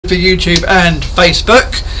for YouTube and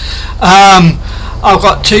Facebook. I've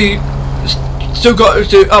got still got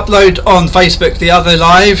to upload on Facebook the other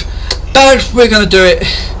live, but we're going to do it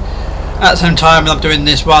at the same time, and I'm doing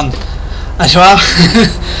this one as well.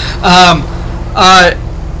 I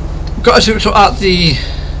got to sort out the.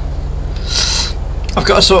 I've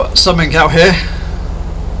got to sort something out here.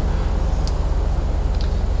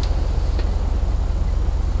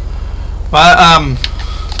 Right,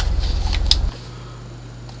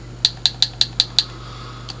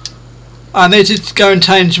 I needed to go and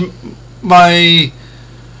change my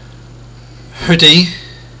hoodie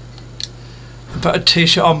and put a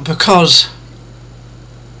t-shirt on because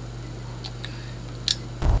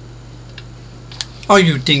oh,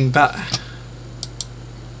 you dingbat.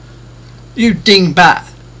 You dingbat.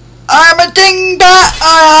 I'm a dingbat.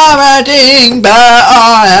 I am a dingbat.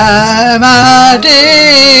 I am a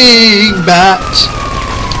dingbat.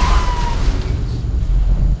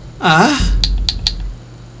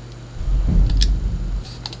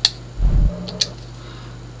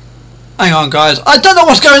 Hang on, guys. I don't know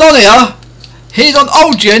what's going on here. He's on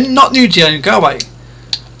old gen, not new gen. Go away.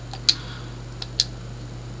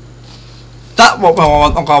 That what I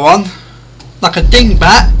want to go on. Like a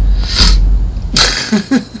dingbat.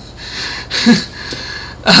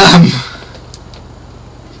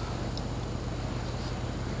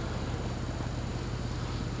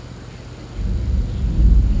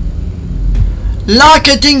 Like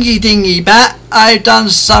a dingy bat, I've done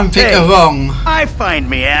something wrong. I find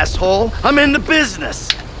me, asshole. I'm in the business.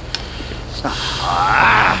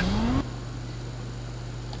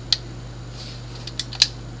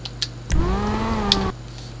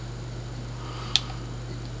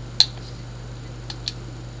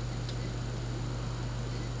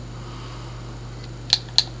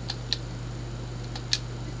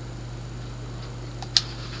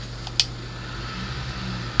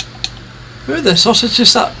 Who the sausage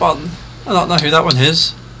is that one? I don't know who that one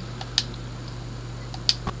is.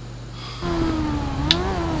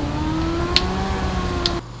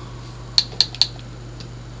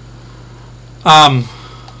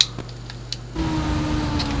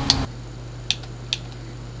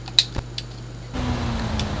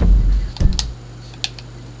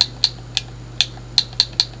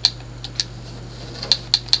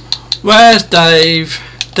 Where's Dave?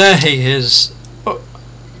 There he is.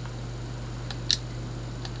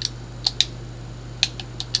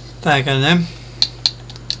 There you go then.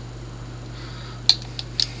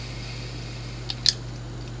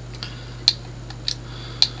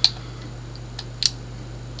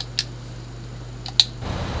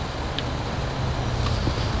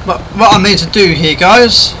 But what I need to do here,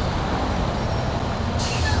 guys.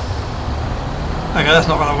 Okay, that's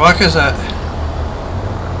not going to work, is it?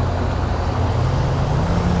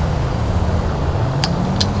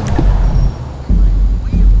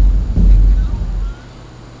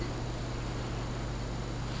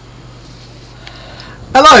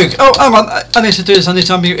 Hello! Oh, hang on. I need to do this. I need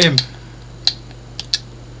to unmute him.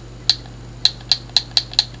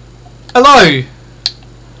 Hello!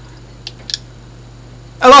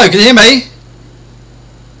 Hello, can you hear me?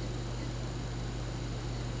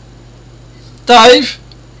 Dave?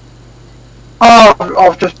 Oh,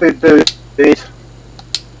 I've just been booted. Dave,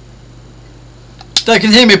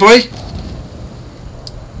 can you hear me, boy?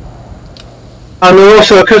 And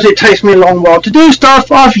also, because it takes me a long while to do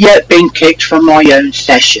stuff, I've yet been kicked from my own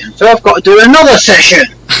session. So I've got to do another session.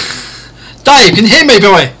 Dave, can you hear me,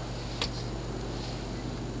 boy?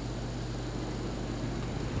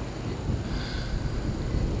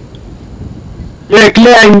 Yeah,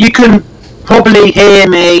 Glenn, you can probably hear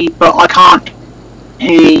me, but I can't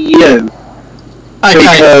hear you. Okay.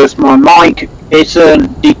 Because my mic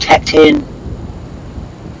isn't detecting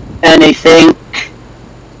anything.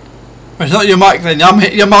 It's not your mic then.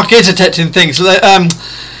 Your mic is detecting things. And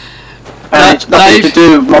it's nothing to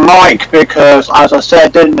do with my mic because, as I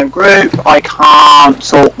said in the group, I can't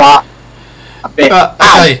sort that a bit out.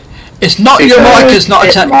 Okay, it's not your mic is not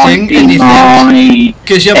detecting anything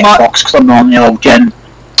because your mic. Because I'm on the old gen.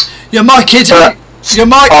 Your mic is detecting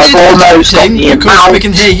because we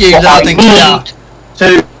can hear you loud and clear.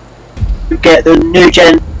 To get the new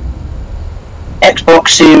gen Xbox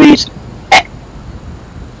Series X.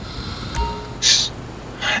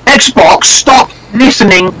 Xbox, stop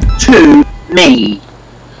listening to me.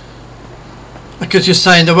 Because you're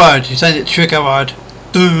saying the word, you're saying the trigger word.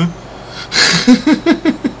 Duh.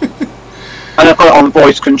 And I've got it on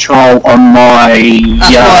voice control on my.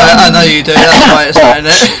 That's why I know you do. That's why it's saying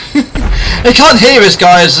it. He can't hear us,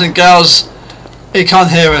 guys and girls. He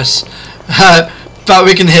can't hear us, but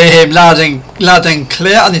we can hear him loud and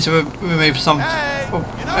clear. I need to remove some. Hey, you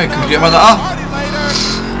computer monitor.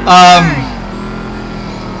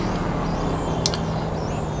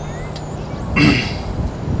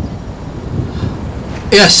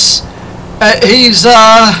 Yes, he's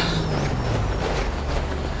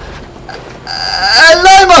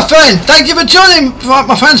hello my friend, thank you for joining.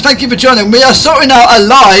 My friends, thank you for joining. We are sorting out a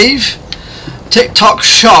live TikTok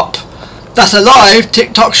shop. That's a live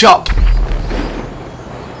TikTok shop.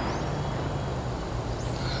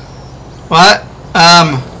 Right,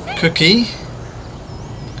 cookie.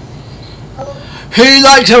 Who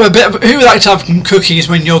likes to have a bit of, who likes to have some cookies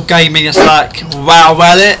when you're gaming? It's like, wow,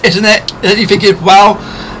 well, isn't it? Don't you think it's wow,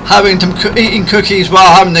 having some eating cookies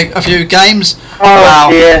while having a few games? Oh, wow.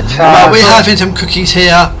 Dear, well, we're having some cookies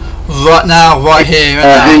here, right now, right here.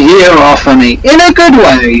 A year off of me, in a good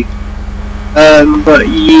way. But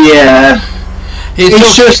yeah,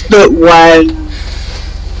 it's just that when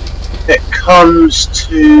it comes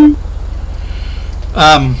to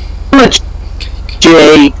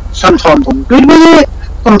G, sometimes I'm good with it,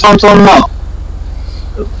 sometimes I'm not.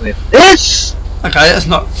 But with this, okay, that's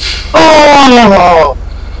not. Oh,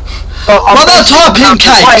 when I type in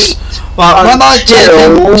cakes, well, when I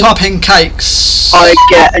type in cakes, I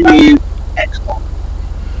get a new Xbox.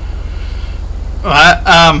 Right.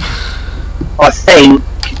 I think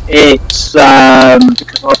it's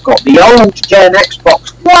because I've got the old gen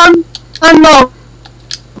Xbox One and I've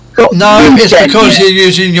got no, it's because yet. you're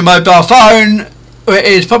using your mobile phone. It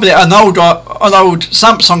is probably an old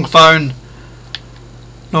Samsung phone.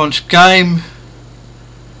 Launch game.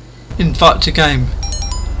 Invite to game.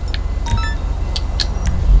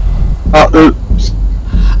 Oops.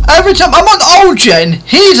 Every time I'm on old gen,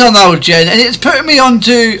 he's on old gen, and it's putting me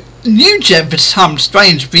onto new gen for some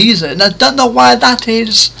strange reason. I don't know why that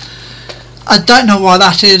is. I don't know why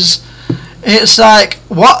that is. It's like,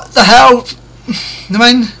 what the hell? I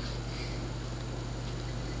mean,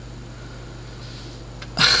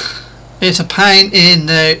 it's a pain in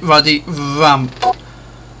the ruddy rump.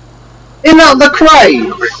 Isn't that the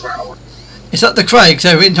Craig? Is that the Craig?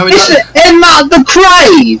 So isn't that the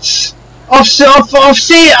Craig? I've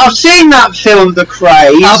seen that film, The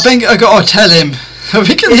Craig. I think I got to tell him.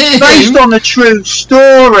 We can hear him. It's based on a true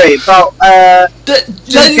story about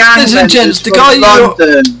ladies and gents, the guy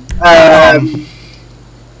London.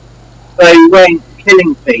 They went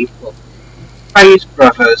killing people. Craig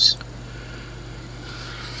brothers.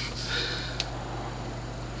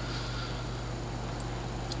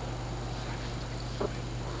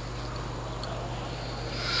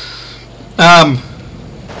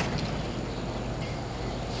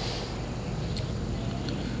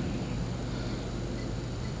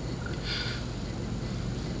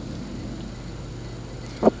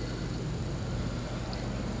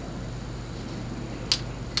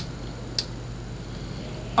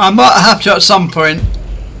 I might have to at some point,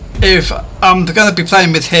 if I'm going to be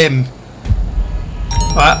playing with him.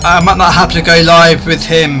 I might not have to go live with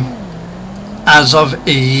him as of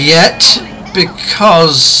yet,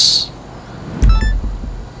 because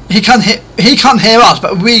he can't hear us,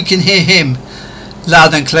 but we can hear him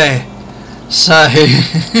loud and clear. So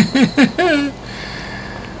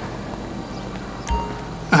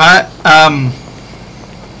alright,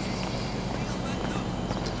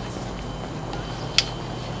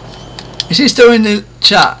 is he still in the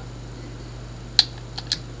chat?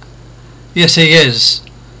 Yes, he is.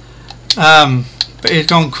 But he's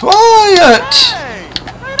gone quiet. Hey, I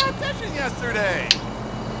had audition yesterday.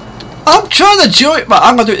 I'm trying to join, but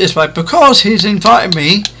I'm gonna do it this way because he's invited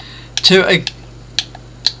me to a.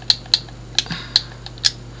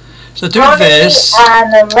 So do this.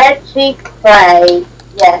 And the Red Chief Play,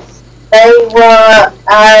 yes, they were.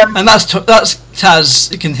 And that's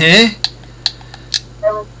Taz. You can hear.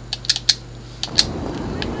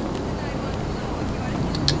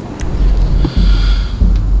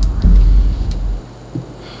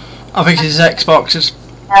 I think his Xbox is.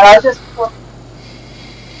 And I just.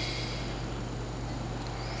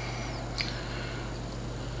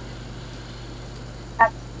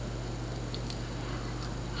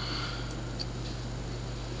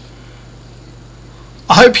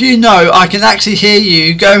 I hope you know I can actually hear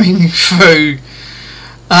you going through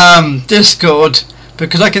Discord,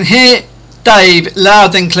 because I can hear Dave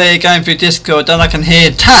loud and clear going through Discord, and I can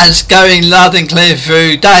hear Taz going loud and clear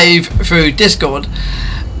through Dave through Discord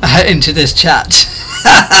into this chat.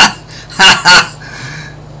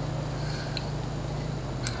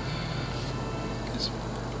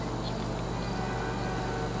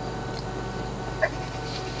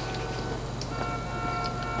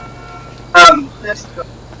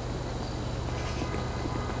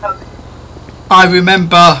 I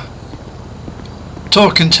remember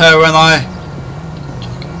talking to her when I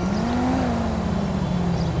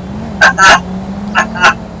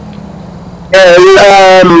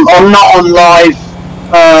I'm not on live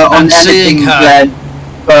on anything, Glenn,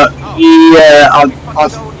 but yeah,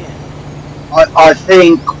 I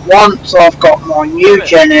think once I've got my new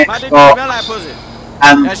Gen Xbox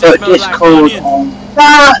and put Discord on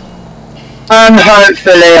that, and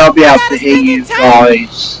hopefully I'll be able to hear you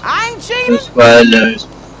guys as well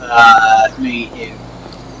as me here.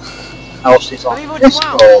 Else is on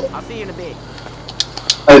Discord. I'll see you in a bit.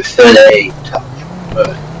 Hopefully, touch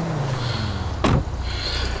wood.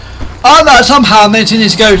 Oh no, somehow I'm meant to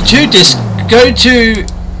go to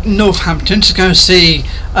Northampton to go see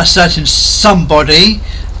a certain somebody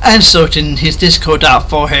and sorting his Discord out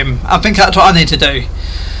for him. I think that's what I need to do.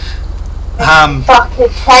 Fucking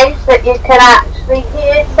case that you can actually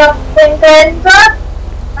hear something going on.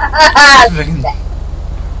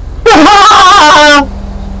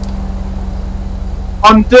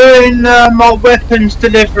 I'm doing my weapons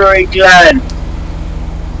delivery, Glenn.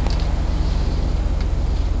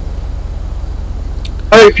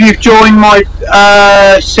 Hope you've joined my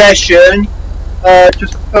session.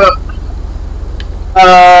 Just put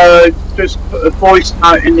a voice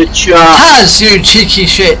note in the chat. Has, you cheeky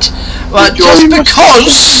shit. Right, just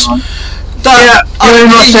because that during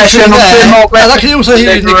my session, I can also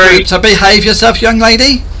hear you in the group, so behave yourself, young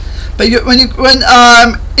lady. But when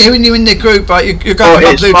you're in the group, right, you're going to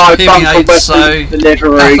upload hearing aids, so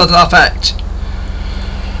that doesn't affect.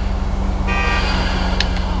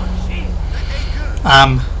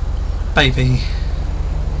 Baby.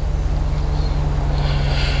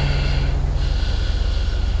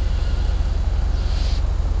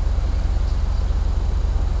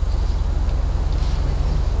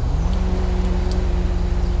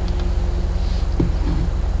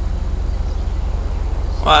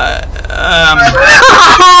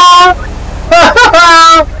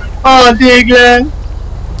 Oh dear, Glenn.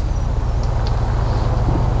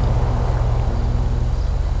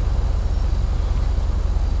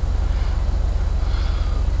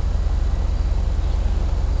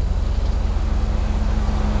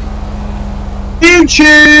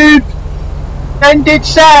 YouTube! Glenn did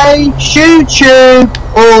say YouTube,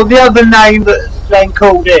 or the other name that Glenn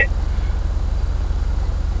called it.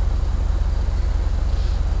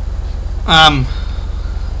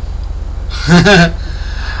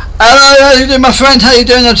 Hello, how you doing, my friend? How you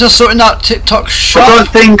doing? I'm just sorting out TikTok shop. I don't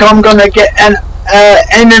think I'm gonna get an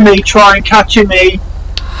enemy trying catching me.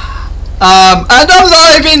 And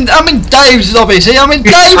I'm in Dave's lobby. See, I'm in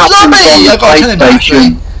Dave's lobby. I've got to tell him that,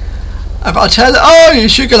 actually. I've got to tell him. Oh, you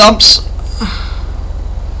sugar lumps.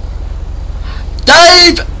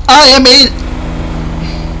 Dave, I am in.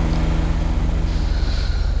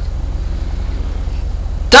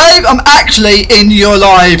 Dave, I'm actually in your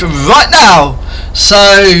live right now. So.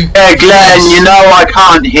 Yeah, Glenn, you know I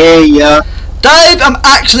can't hear you. Dave, I'm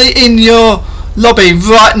actually in your lobby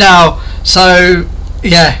right now. So,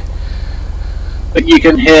 yeah. But you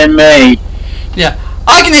can hear me. Yeah.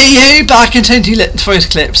 I can hear you, but I can send you voice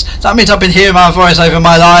clips. That means I've been hearing my voice over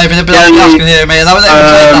my live, and everybody else can hear me, and I won't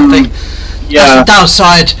say nothing. Yeah. That's the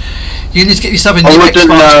downside. You need to get yourself a new Xbox. I wouldn't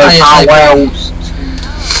know how else.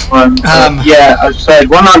 Yeah, as I said,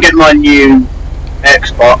 when I get my new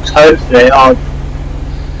Xbox, hopefully I'll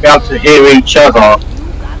be able to hear each other.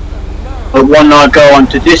 But when I go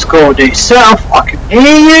onto Discord itself, I can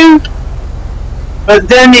hear you. But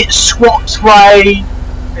then it swaps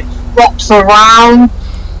around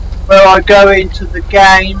where I go into the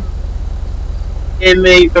game, hear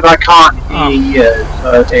me, but I can't hear you.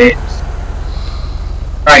 So it's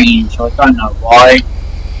strange. I don't know why.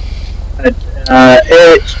 But,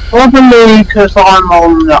 it's probably because I'm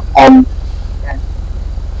on.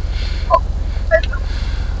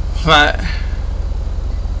 Right.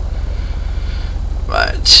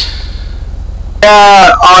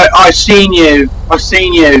 Yeah, I seen you.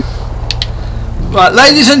 Right,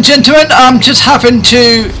 ladies and gentlemen, I'm just having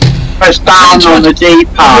to press down on the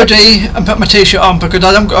D-pad hoodie and put my t-shirt on because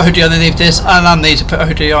I haven't got a hoodie underneath this, and I need to put a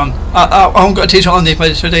hoodie on. I haven't got a t-shirt underneath my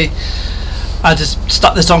hoodie. I just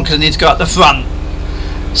stuck this on because I need to go out the front.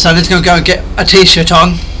 So I'm just going to go and get a t-shirt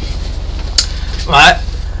on. Right.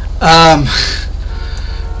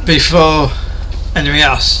 Before anything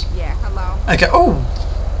else. Yeah, hello. Okay. Oh.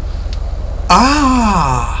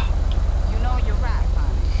 Ah. You know you're right,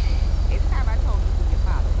 honey. It's time I told you who your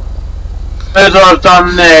father was. As I've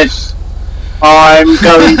done this, I'm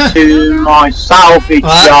going to my salvage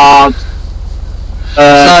yard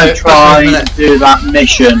to try and do that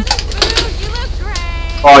mission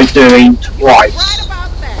by doing twice.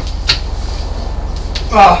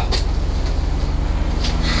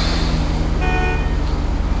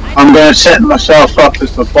 I'm going to set myself up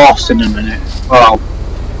as the boss in a minute. Well,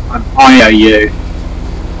 and hire you.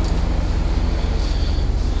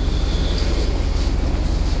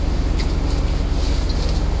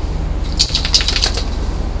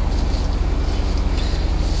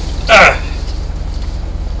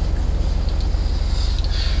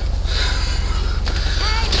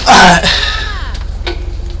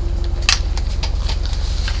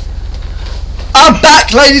 I'm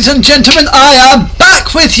back, ladies and gentlemen. I am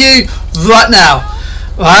back with you right now.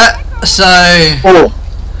 Right, so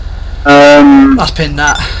that's been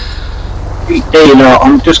that. Street dealer.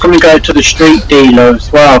 I'm just going to go to the street dealer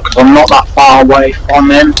as well because I'm not that far away from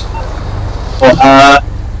him. But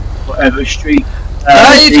whatever street.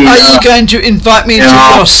 Dave, are you going to invite me to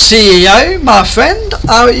your CEO, my friend?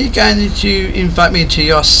 Are you going to invite me to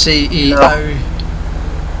your CEO? Yeah.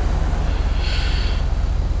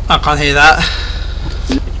 I can't hear that.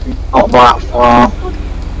 Not that far.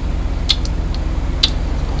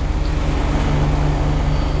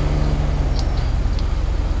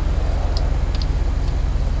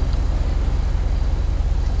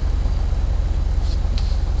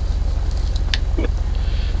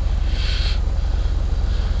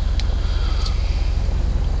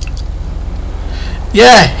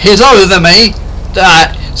 Yeah, he's older than me.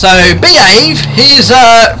 So behave. He's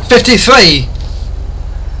 53.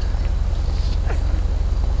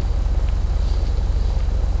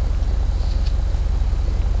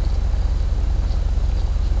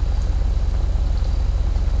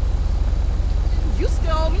 You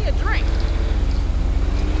still owe me a drink.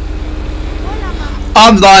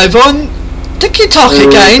 I'm live on TikTok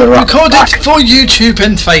again, right recorded back. for YouTube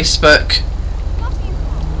and Facebook.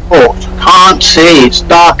 Oh, can't see. It's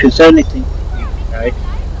dark as anything. Okay.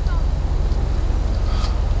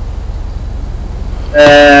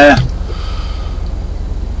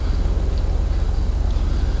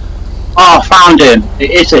 Oh, I found him.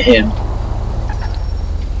 It is a him.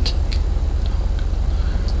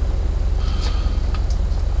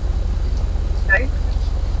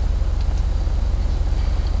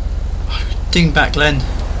 Ding back, Glenn.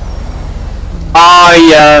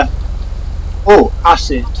 Oh,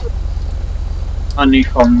 acid. Only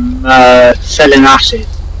from selling acid.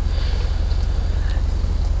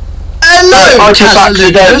 Hello, I just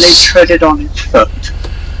accidentally Lucas. treaded on his foot.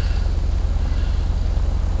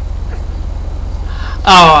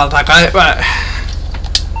 Oh, that guy. Right.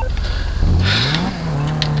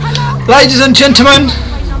 Ladies and gentlemen,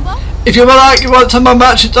 if you want some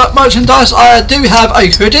merchandise, I do have a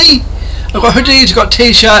hoodie. I've got hoodies, I've got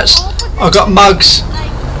t-shirts, I've got mugs,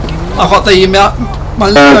 I've got the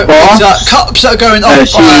cups that are going off the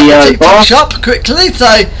TikTok shop quickly. So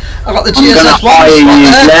I've got the GSS ones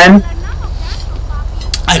right there.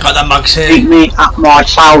 I got the mugs here. Meet me at my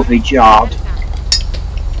salvage yard.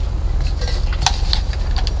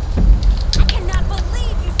 I cannot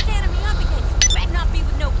believe you standing me up again. You better not be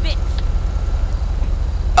with no bitch.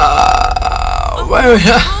 Where is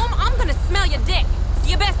it? Home, I'm gonna smell your dick. So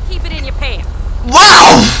you best keep it in your pants.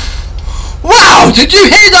 Wow! Wow! Did you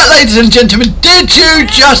hear that, ladies and gentlemen? Did you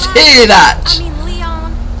just hear that? I mean,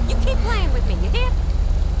 Leon, you keep playing with me, you hear?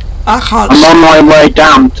 I can't. I'm on my way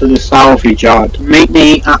down to the salvage yard. Meet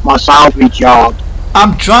me at my salvage yard.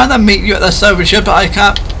 I'm trying to meet you at the service yard, but I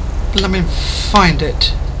can't. Let me find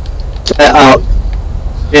it. Set up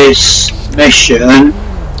this mission.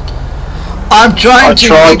 I'm trying to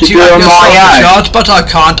meet you at your service own. yard, but I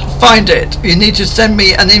can't find it. You need to send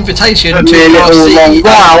me an invitation It to took me a your little long CEO.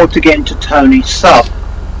 while to get into Tony's sub,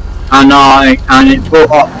 and it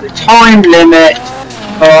brought up the time limit,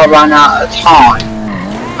 so I ran out of time.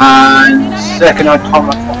 And the second I told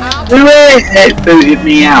myself to do it, it booted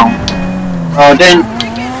me out. So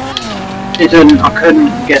I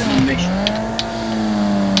couldn't get the mission.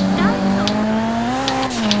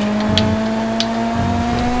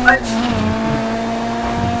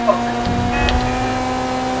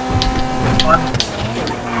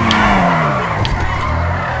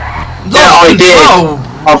 Yeah, I did.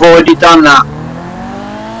 I've already done that.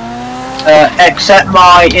 Accept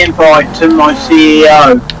my invite to my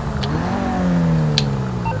CEO.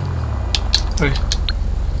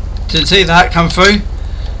 Didn't see that come through.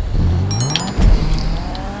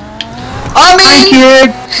 I mean, Thank you.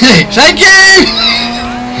 thank you.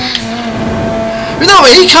 You know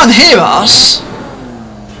what? He can't hear us.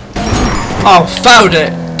 Oh, found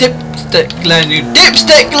it. Dipstick Glenn, you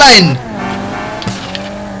dipstick Glenn.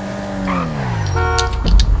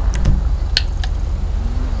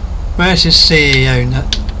 Where's his CEO? No,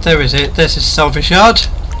 there is it. There's his selfish yard.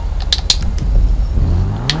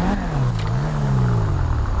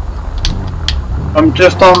 I'm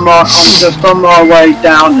just on my way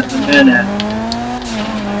down at the minute.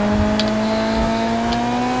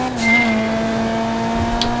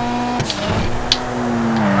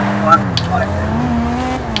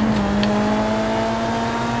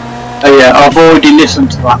 Oh yeah, I've already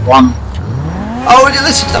listened to that one. Oh, you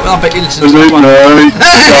listened to that one? I bet you listened to that one.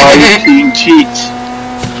 Cheat.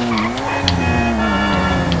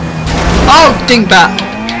 Oh,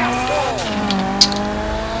 dingbat.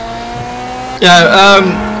 Yeah, I'm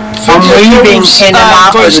moving in and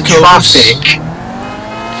out of the traffic.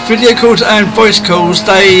 Video calls and voice calls,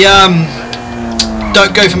 they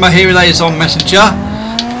don't go for my hearing aids on Messenger,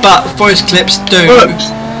 but voice clips do.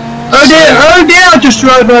 Oops. Oh dear, I just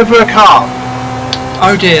drove over a car.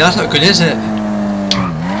 Oh dear, that's not good, is it?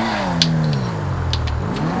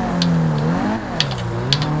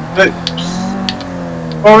 Oops.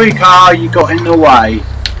 Sorry car, you got in the way.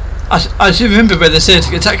 I do remember where this is.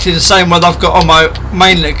 It's actually the same one I've got on my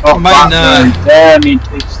main There, me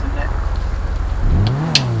takes the net.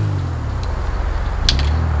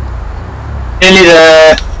 Nearly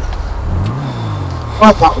there.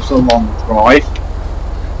 Well, that was a long drive.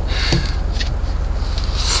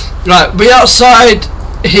 Right, we're outside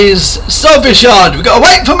his service yard. We've got to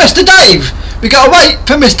wait for Mr. Dave. We've got to wait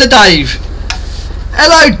for Mr. Dave.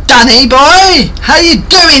 Hello, Danny boy. How you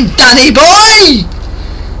doing, Danny boy?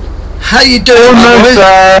 How you doing, Almost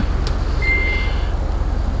there.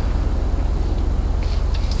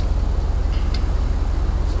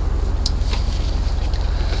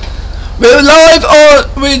 We're live, or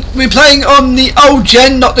we're playing on the old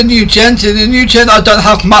gen, not the new gen. So the new gen I don't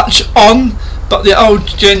have much on, but the old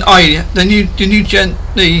gen, the new gen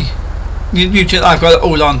I've got it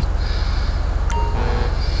all on.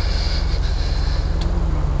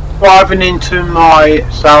 Driving into my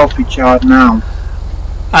salvage yard now.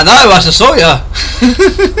 I know, I just saw you.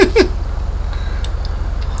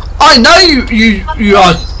 I know you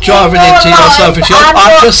are driving into your service yard.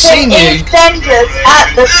 I've just seen you. At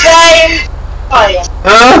the same time.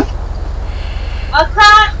 Huh? I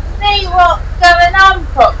can't see what's going on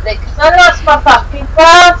properly because I lost my fucking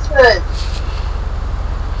password.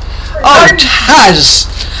 Oh, Taz!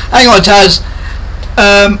 Hang on, Taz.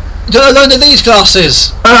 Do I learn these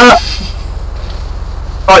glasses?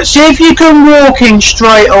 Right, see if you can walk in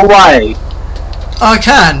straight away. I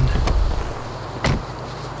can.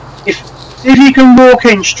 See if you can walk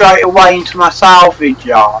in straight away into my salvage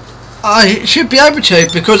yard. I should be able to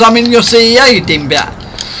because I'm in your CEO, you dimbat.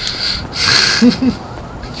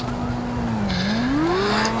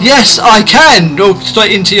 Yes, I can walk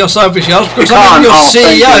straight into your service yard because I'm your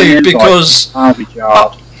CEO because...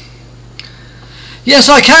 Yes,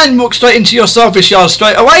 I can walk straight into your service yard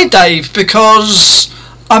straight away, Dave, because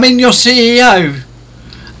I'm in your CEO.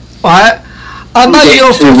 Right? I know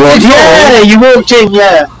you're 54. Yeah, you walked in,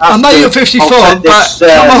 yeah. I know you're 54, but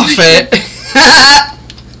come off it.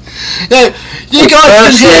 Yeah, you guys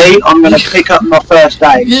can hear... I'm going to pick up my first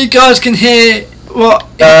aid. You guys can hear what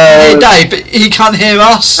hear Dave, but he can't hear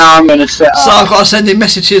us. Now I'm going to set up. So I've got to send him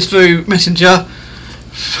messages through Messenger.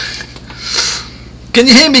 Can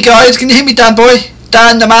you hear me, guys? Can you hear me, Dan boy?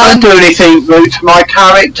 Dan the man? Don't do anything rude to my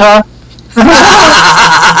character.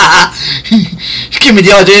 Give me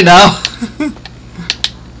the idea now.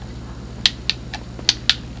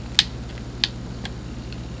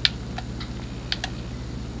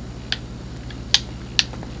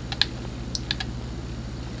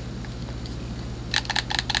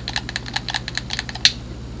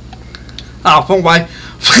 Oh, wrong way.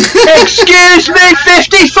 Excuse me,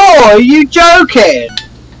 54? Are you joking?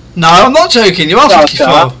 No, I'm not joking. You are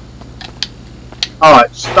 54.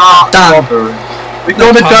 Alright, start robbery. We've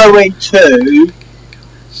got to go into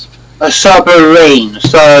a submarine.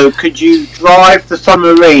 So, could you drive the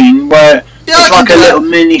submarine where it's like a little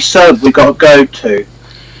mini sub we got to go to?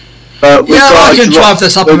 But we've got I can drive the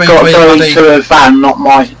submarine. We've got to go into a van, not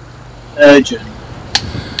my urgent.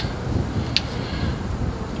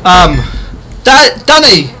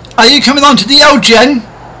 Danny, are you coming on to the old gen,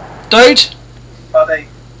 dude? Buddy.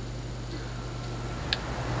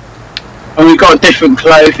 And we've got different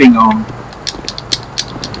clothing on.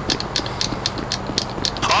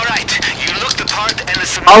 Alright, you look the part and the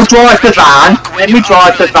I'll drive the van. Let me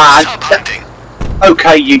drive the van.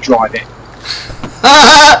 Okay, you drive it.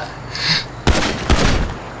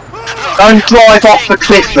 Don't drive off the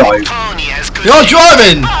cliff though. You're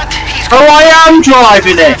driving! Oh, I am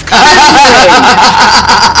driving it!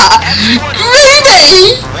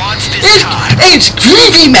 Groovy! It's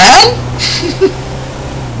groovy, man!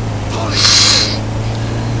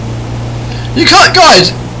 You can't,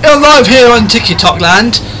 guys, you're live here on TikTok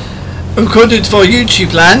land, recorded for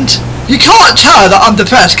YouTube land. You can't tell that I'm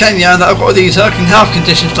depressed, can you? And that I've got all these health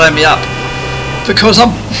conditions playing me up. Because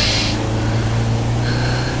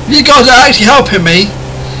you guys are actually helping me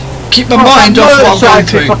keep my mind off what I'm going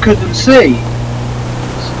through. If I couldn't see.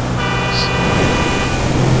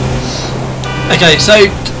 Okay,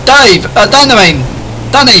 so Dave,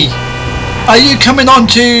 Danny, are you coming on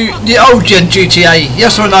to the old gen GTA?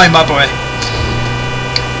 Yes or no, my boy?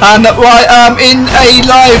 Right, in a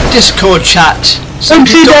live Discord chat. So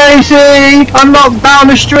Oopsie daisy! I'm not down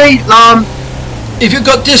the street, Lon. If you've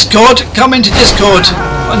got Discord, come into Discord,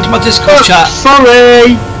 onto my Discord chat.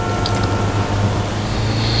 Sorry.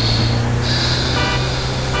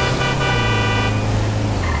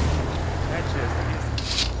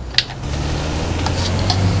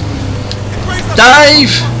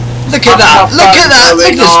 Dave, look at that! Look at that! Look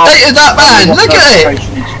at the state of that man! Look at it!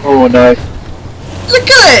 Oh no! Look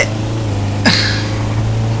at it!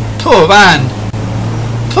 Poor van.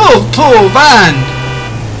 Poor van.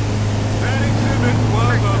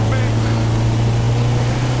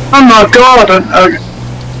 Oh my god!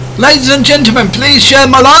 Ladies and gentlemen, please share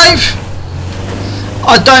my live.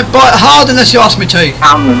 I don't bite hard unless you ask me to.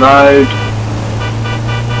 Down the road.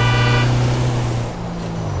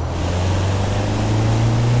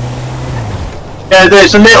 Yeah,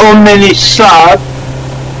 there's a little mini sub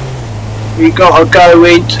we gotta go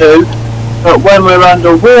into, but when we're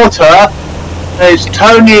underwater, there's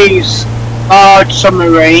Tony's large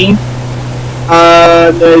submarine.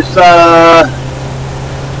 There's a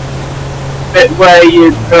bit where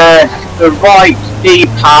you press the right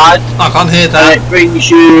D-pad. I can't hear that. And it brings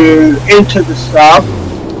you into the sub.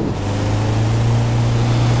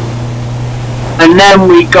 And then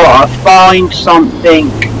we gotta find something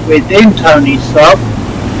within Tony's sub.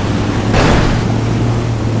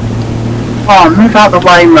 Oh, move out the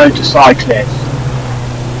way, motorcyclist.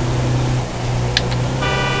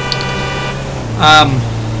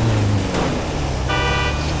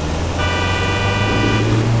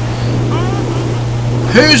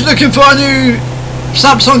 Who's looking for a new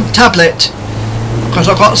Samsung tablet? Because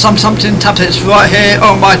I've got some Samsung tablets right here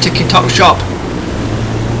on my TikTok shop.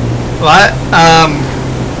 Right,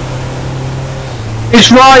 It's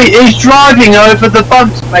driving over the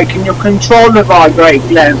bumps, making your controller vibrate,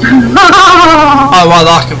 Glenn. Oh,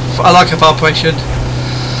 I like a vibration.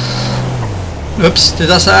 Oops, did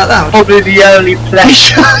I say that out loud? Probably the only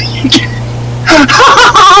pleasure you get.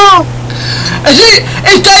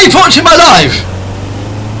 Is Dave watching my live?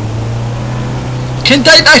 Can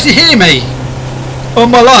Dave actually hear me on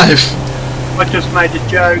my live? I just made a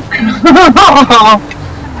joke.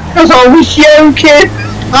 Because I was joking.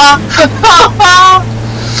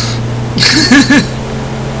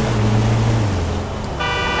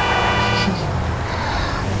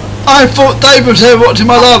 I thought Dave was here watching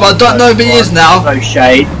my live. I don't know if he is now. No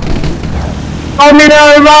shade.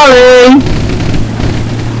 Domino Rally.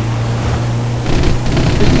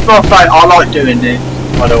 This is my favourite. I like doing this,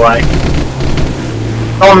 by the way.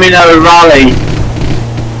 Domino Rally.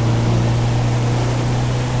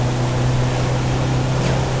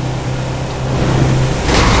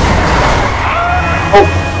 Oh,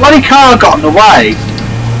 bloody car got in the way.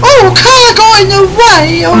 Oh, car got in the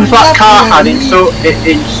way. Oh, that car had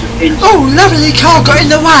oh, lovely car got in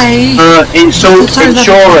the way. Insurance.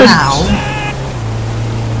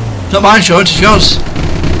 Not my insurance, it's yours.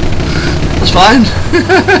 That's fine.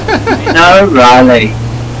 No rally.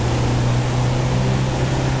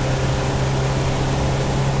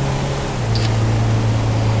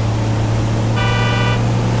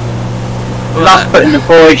 Let's put in the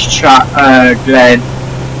voice chat, Glenn.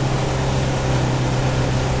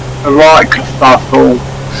 A right kerfuffle.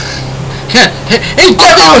 Yeah, he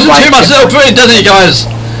definitely watches too much Little Britain, doesn't he, guys?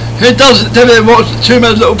 He does definitely watch too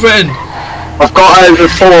much Little Britain. I've got over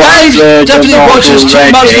 400. Dave definitely watches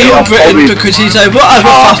too much Little Britain because he's a what a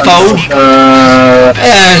fuffle.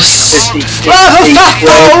 Yes. What a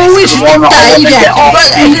fuffle, isn't it, Dave?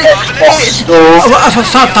 What a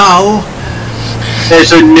fuffle.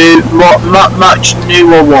 There's a new, much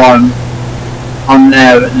newer one on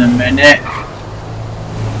there in a minute.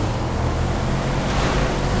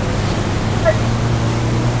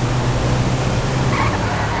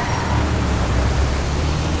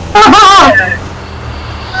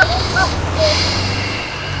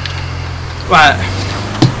 Right.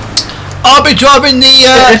 I'll be driving the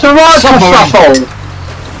it's a right kerfuffle.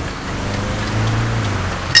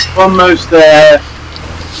 Almost there.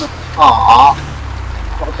 Ah.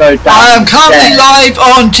 Go down. I am currently live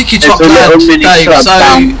on TikTok, Dave. So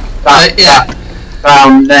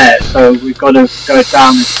down there. So we've got to go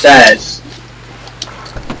down the stairs.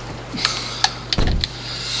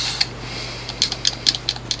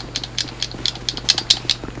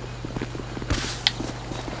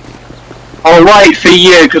 I'll wait for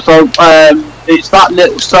you because it's that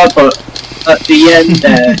little sub at the end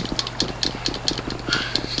there.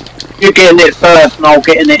 You're getting it first, and I'll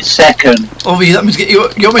get in it second. Oh, you want me to get you?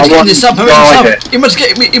 You want me to get in the submarine? He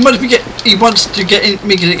wants to get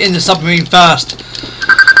in the submarine first.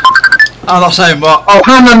 I'm not saying what. Oh,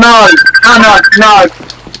 Hannah, no, Hannah, no.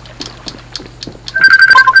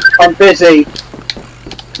 I'm busy.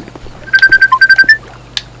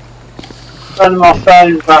 Turn my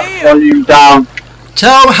phone back volume down.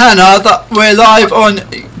 Tell Hannah that we're live on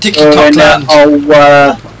TikTok Land.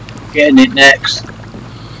 I'll get in it next.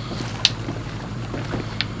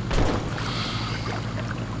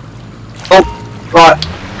 Oh, right,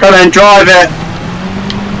 come and drive it.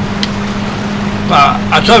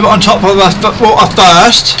 I drove it on top of the water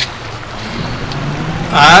first,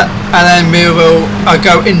 and then we will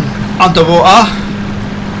go in underwater.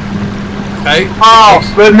 Okay. Oh,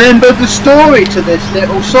 remember the story to this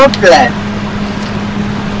little sub, Glenn?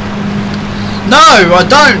 No, I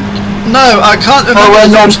don't. No, I can't remember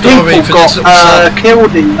the long story for this.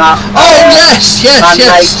 Killed in that. Oh yes,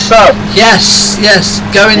 sub. Yes.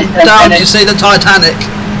 Going down to see the Titanic.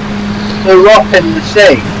 The rock in the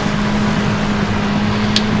sea.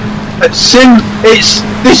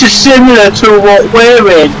 This is similar to what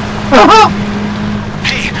we're in.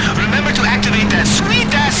 Hey, remember to activate that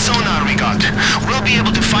sweet-ass sonar we got. We'll be able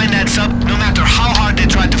to find that sub no matter how hard they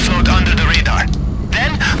try to float under the radar.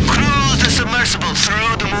 Then, cruise the submersible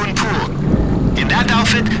through the moon pool. In that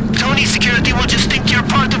outfit, Tony's security will just think you're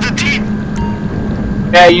part of the team.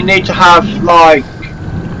 Yeah, you need to have, like,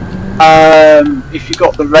 if you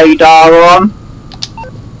got the radar on.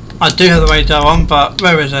 I do have the radar on, but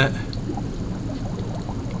where is it?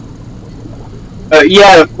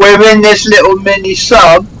 Yeah, we're in this little mini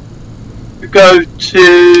sub. We go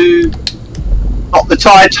to not the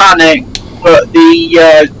Titanic, but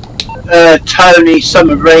the Tony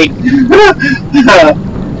submarine.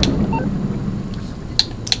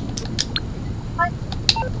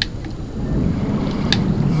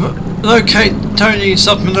 Locate Tony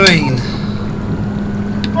submarine.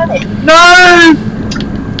 No,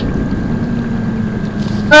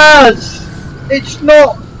 it's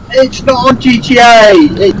not. It's not on GTA.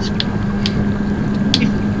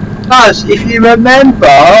 If you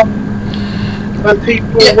remember, when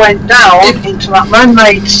people went down into that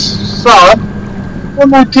man-made sub, what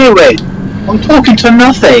am I doing? I'm talking to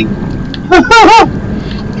nothing.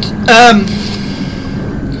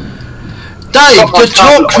 Dave, just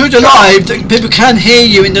talk through the live. People can hear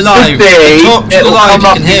you in the live. Talk through the live,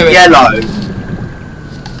 you can hear it. Yellow.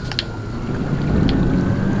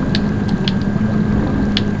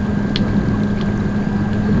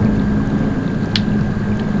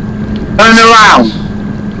 Turn around.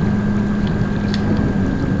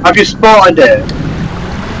 Have you spotted it?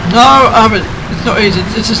 No, I haven't. It's not easy.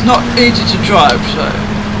 It's just not easy to drive. So.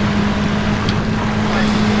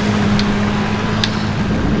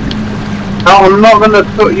 No, I'm not going to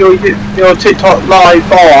put your TikTok live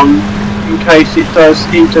on in case it does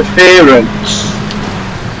interference.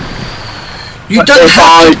 You don't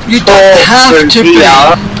have to. You don't have to be.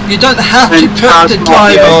 You don't have to put the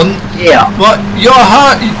live on. Yeah. What?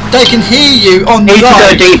 They can hear you on the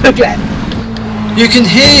live. Need to go deeper, Glenn. You can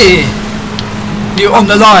hear you on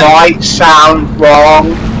the live. Right, sound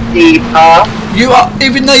wrong, deeper. You are,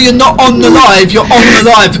 even though you're not on the live, you're on the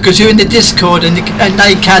live because you're in the Discord and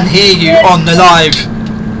they can hear you on the live.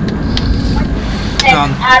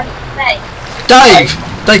 Dave,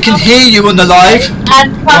 they can hear you on the live.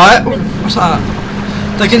 Right? What's that?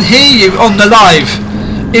 They can hear you on the live,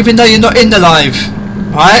 even though you're not in the live.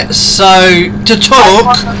 Right? So to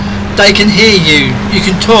talk, they can hear you. You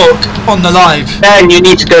can talk on the live. Then you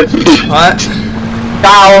need to go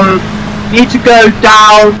down. You need to go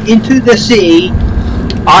down into the sea.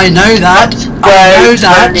 I know that. I know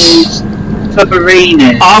that. Submarine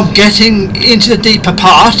is. I'm getting into the deeper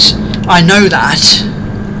part. I know that.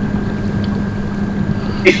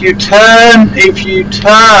 If you turn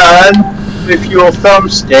with your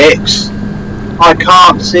thumbsticks, I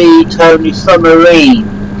can't see Tony submarine.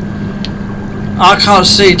 I can't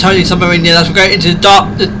see Tony submarine yet. I'm going into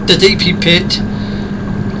the DP pit.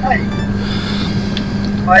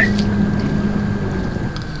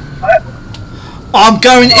 I'm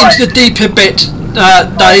going into the deeper bit,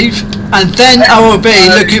 Dave, and then I will be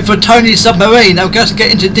looking for Tony submarine. I'm going to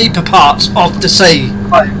get into deeper parts of the sea.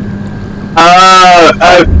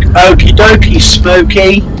 Okie dokie,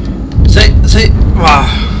 Smokey. See, wow.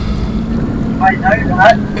 I know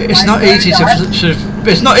that. It's not easy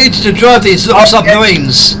it's not easy to drive these little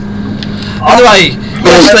submarines. Anyway,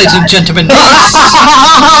 yes, ladies and gentlemen.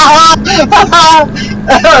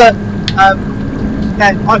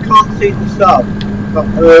 Ken, I can't see the sub. But,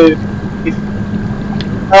 if,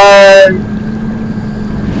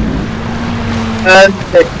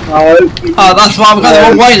 oh, that's why I'm going the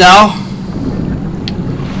wrong way now.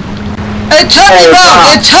 It turned me round!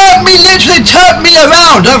 It turned me, literally turned me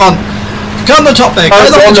around! Hang on. Go on the top there, go on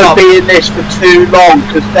the top. I don't want to be in this for too long,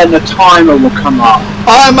 because then the timer will come up.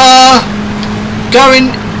 I'm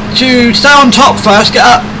going to stay on top first,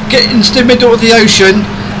 get into the middle of the ocean,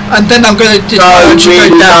 and then I'm going to go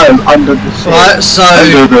down. Under the sea. Right, so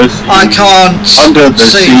under the sea. I can't under the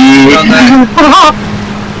see sea. down there.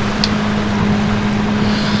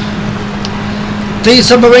 These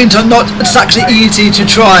submarines are not exactly easy to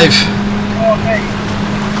drive.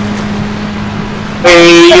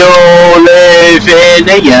 We all live in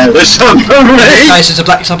a yellow submarine. In this case, it's a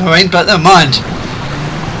black submarine, but never mind.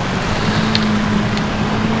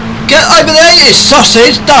 Get over there, you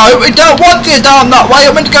sausage! No, we don't want you down that way.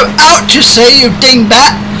 I want to go out to sea, you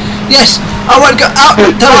dingbat. Yes, I want to go out.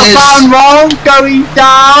 There it is. Wrong, going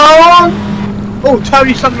down. Oh,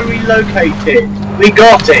 Tony submarine located. We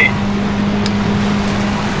got it.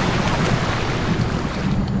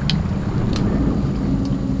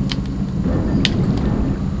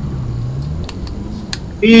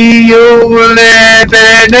 We all live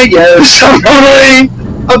in a yellow submarine,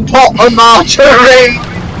 a pot of margarine.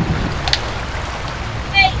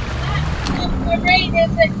 Submarine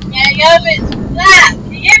isn't yellow, it's black.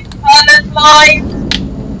 Are you colourblind?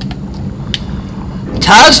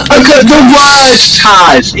 Taz? Look at the words,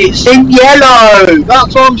 Taz. It's in yellow.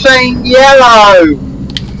 That's what I'm saying, yellow.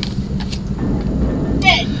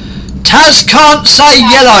 Taz can't say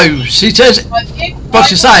yellow. She says, what's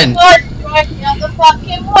she saying? The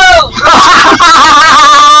fucking world.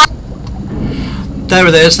 There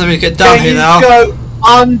it is. Let me get down here now. Go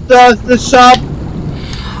under the sub.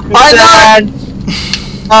 I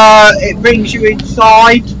know. It brings you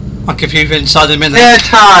inside. I'll give you inside in a minute. There,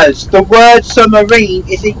 Taz. The word submarine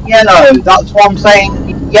is in yellow. That's what I'm saying.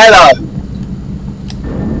 In yellow.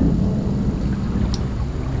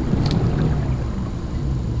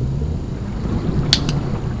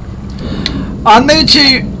 I need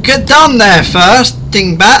to get down there first,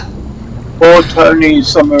 dingbat. Or Tony's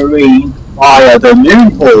submarine via the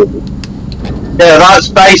moon pool. Yeah, that's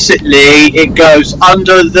basically, it goes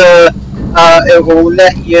under the, it will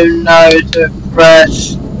let you know to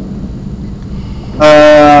press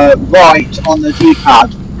right on the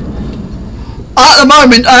D-pad. At the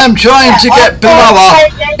moment I am trying to get below her.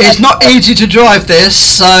 It's not easy to drive this,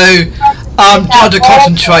 so I'm trying to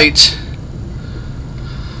concentrate.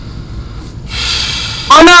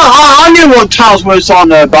 I know, I knew what Taz was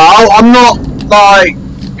on about. I'm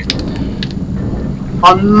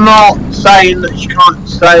not saying that she can't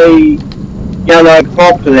say yellow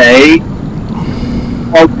properly.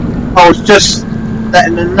 I was just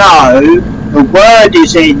letting her know the word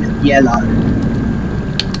is in yellow.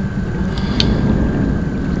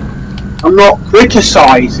 I'm not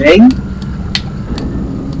criticising.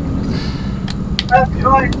 I'm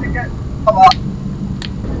trying to get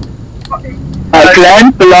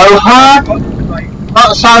Glenn, below her.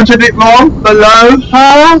 That sounds a bit wrong. Below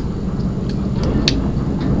her.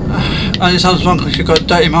 Only sounds wrong because you've got a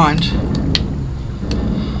dirty mind.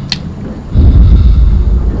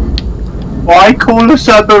 Why call a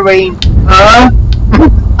submarine her?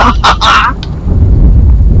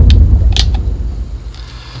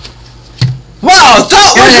 Wow,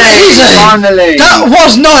 that wasn't easy! Finally. That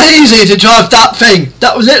was not easy to drive that thing.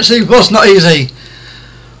 That literally was not easy.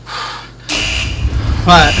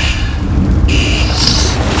 Right.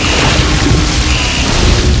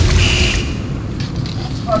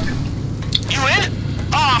 You in?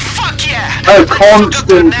 Oh, fuck yeah! Oh,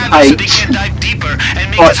 constant pace.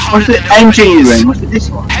 Right, what's the engine room? What's it, this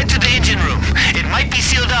one? Head to the engine room. It might be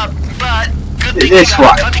sealed up, but good thing This you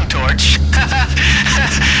got a way. cutting torch.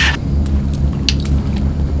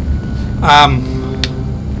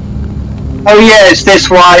 Oh yeah, it's this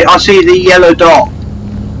way. I see the yellow dot.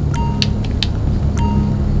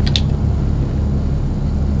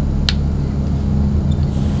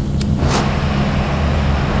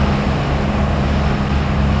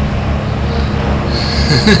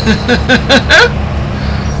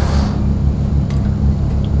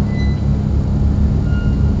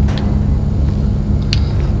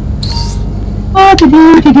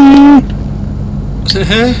 Is it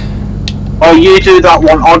here? Oh, you do that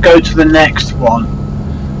one. I'll go to the next one.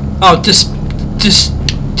 Oh,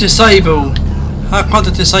 disable. How can I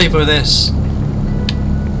disable this?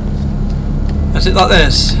 Is it like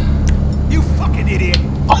this? You fucking idiot!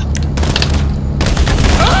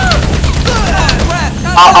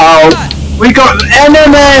 Uh oh, we got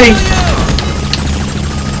enemy.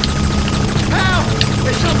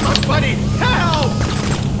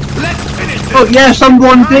 Oh yeah,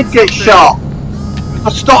 someone did get shot. I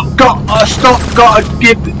stopped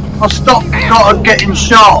getting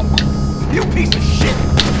shot. You piece of shit!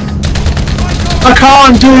 I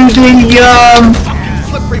can't do the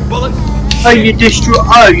Slippery bullet! you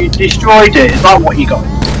destroyed it. Is that what you got?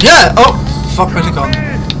 Yeah. Oh, fuck, where's it gone?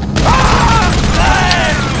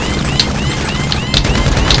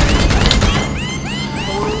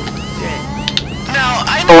 Now,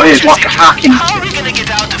 I Oh, know it is what like you're a thinking. hacking. How are we gonna get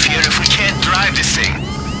out of here if we can't drive this thing?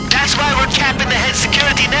 That's why we're capping the head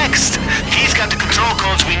security next. He's got the control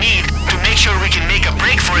codes we need to make sure we can make a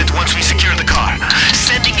break for it once we secure the car.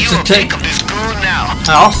 Sending you a pic of this goon now.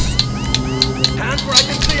 Off. Hands where I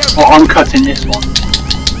can see everything! Well, I'm cutting this one.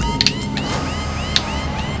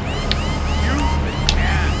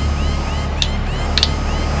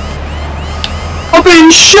 I'm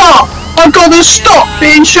being shot! I've got to stop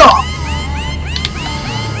being shot!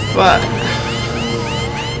 Right.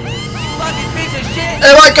 Fucking piece of shit!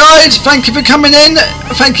 Alright guys, thank you for coming in,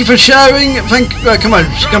 thank you for sharing, come on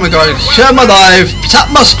guys, share my live,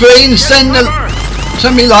 tap my screen, send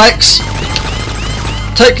me likes,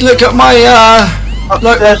 take a look at my,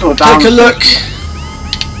 Upstairs or take a downstairs? look,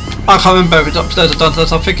 I can't remember if it's upstairs or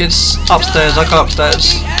downstairs, I think it's upstairs, I go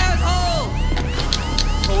upstairs. Asshole!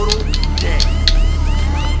 Total dick.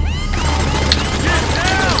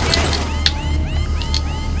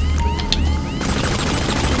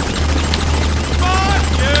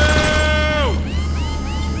 Fuck you!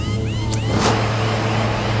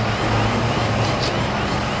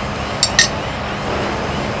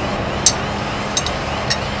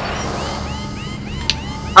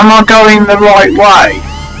 Am I going the right way?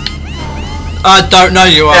 I don't know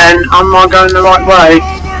you are. Then am I going the right way?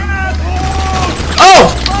 Oh!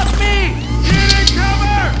 Fuck me! Get in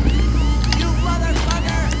cover! You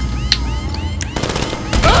motherfucker!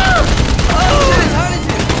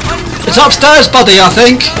 It's upstairs buddy, I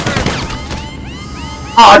think.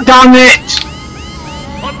 Oh damn it!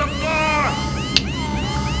 On the floor!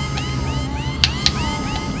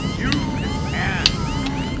 You can.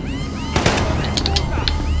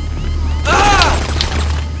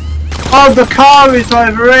 Oh, the car is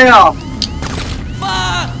over here!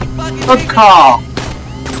 Fuck! You fucking The piece of car!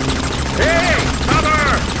 Hey,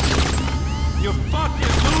 cover! You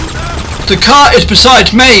fucking loser! The car is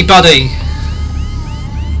beside me, buddy.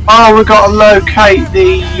 Oh, we've got to locate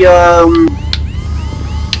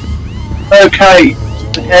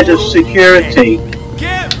the head of security.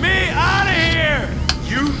 Get me out of here!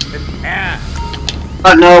 You can.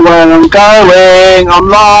 I don't know where I'm going, I'm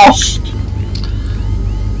lost!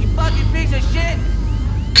 You fucking piece of shit!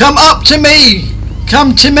 Come up to me!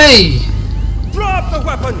 Come to me! Drop the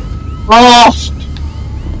weapon! Lost!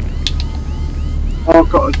 Oh, I've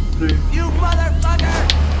got to do... You motherfucker!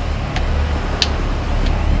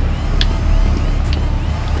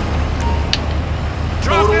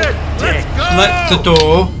 Drop it! Let's go! Select the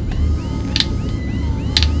door.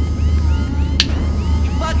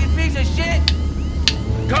 You fucking piece of shit!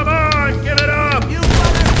 Come on, give it up! You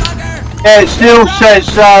motherfucker! Yeah, it still says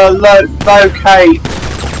locate.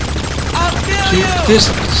 I'll kill you! This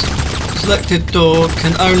selected door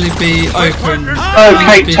can only be opened.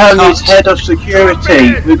 Locate be Tony's cut head of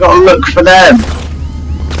security. We've got to look for them.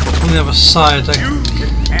 on the other side. You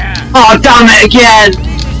can. Oh damn it again!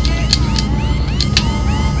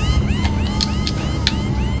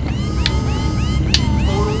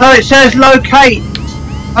 No, it says locate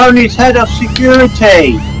Tony's head of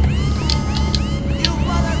security. You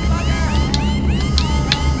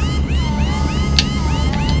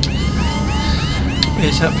motherfucker!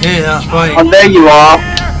 It's up here, that's right. Oh, there you are.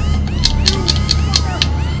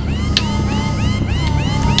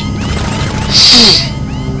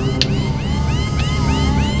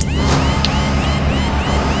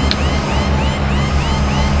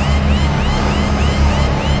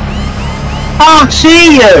 Can't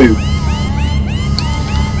see you.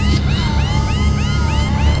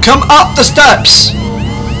 Come up the steps!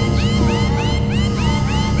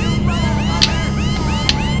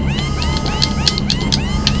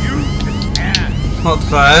 Not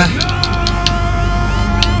there.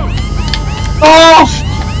 Lost.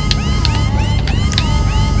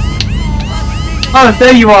 Oh,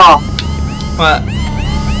 there you are. Right,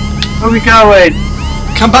 Where are we going?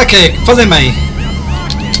 come back here, follow me.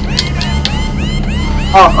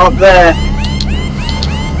 Oh, up there.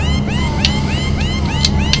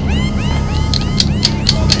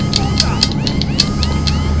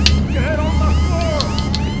 Get on the floor!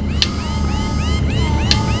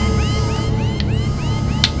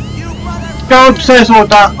 You motherfucker! Go upstairs or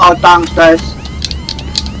downstairs.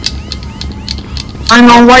 Hang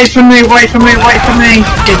on, wait for me, wait for me, wait for me.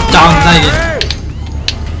 Get down there, you Hey!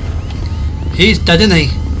 He's dead, isn't he?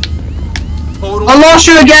 Total. I lost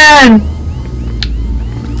you again!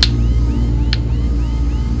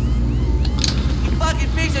 You fucking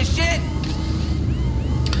piece of shit!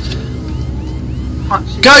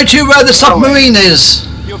 Go to where the submarine is.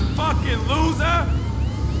 You fucking loser!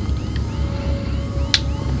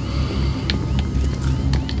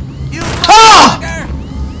 You Ah! motherfucker!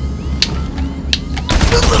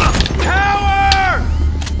 Coward!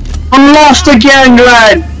 I'm lost again,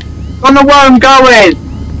 Glenn! Don't know where I'm going!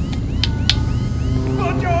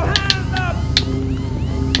 Put your hands up!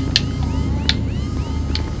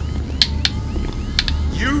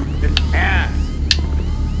 You an ass!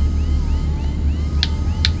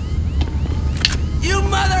 You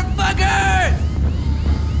motherfucker!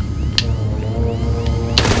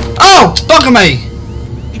 Oh, bugger me!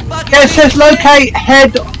 You fucking Yeah, it piece says of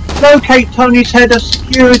shit. locate Tony's head of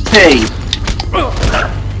security.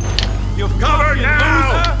 You cover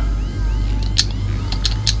now!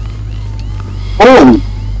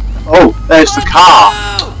 Oh, there's the car.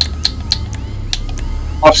 Oh!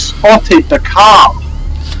 I've spotted the car.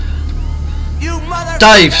 You motherfucker!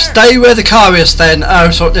 Dave, stay where the car is then.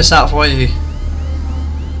 I'll sort this out for you.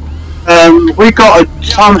 We got to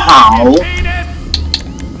somehow Penis!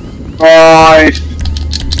 drive.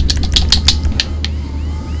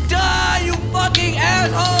 Die, you fucking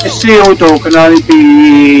asshole! The seal door can only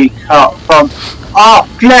be cut from. Oh,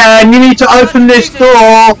 Glenn, you need to open this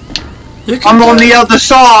door. You can I'm on do the it. other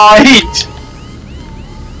side.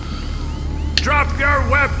 Drop your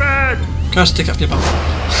weapon! Go stick up your butt.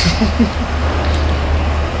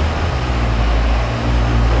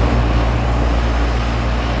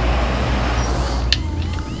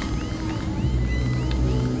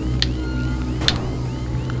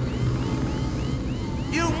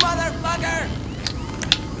 You motherfucker!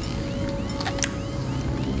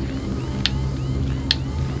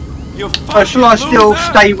 You Or fucking shall I still loser!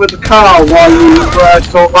 stay with the car while you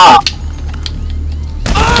sort that?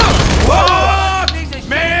 Whoa! Piece of shit!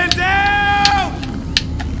 Man down!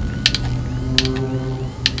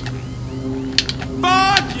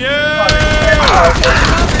 Fuck you!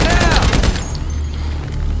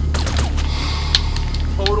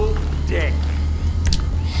 Total dick.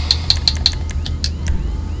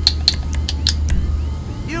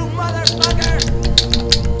 You motherfucker!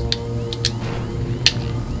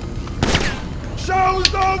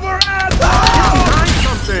 Show's over, asshole! Find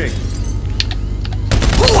something!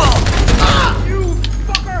 You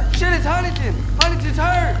fucker! Shit, it's Huntington! Huntington's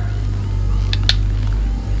hurt!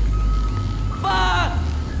 Fuck!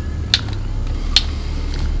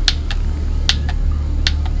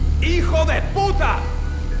 Hijo de puta!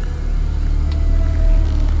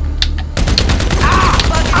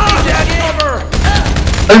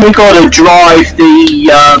 And we gotta drive the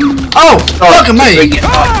Oh, bugger me! bring it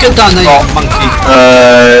back. Get down there, you monkey.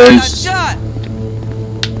 Got shot!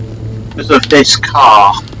 Because of this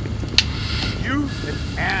car. You an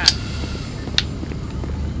ass!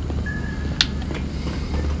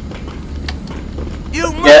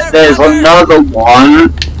 You Yeah, there's motherfucker! another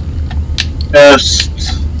one. Just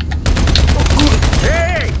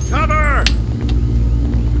Hey, cover!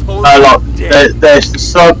 look, there's the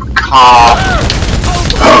sub car.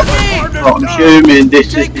 I'm assuming this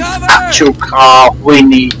is Take the cover! actual car we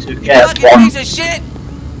need to You get fucking one. piece of shit!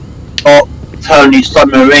 Got Tony's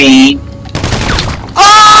submarine.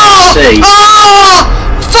 Oh! See. Oh!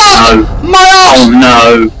 Fuck! No. My ass! Oh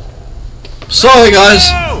no. Sorry, guys.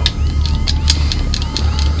 No!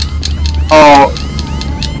 Oh,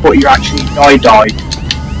 thought you actually died.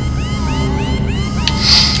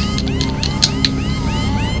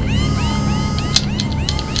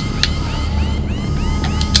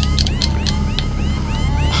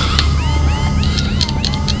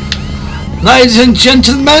 Ladies and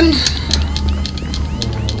gentlemen,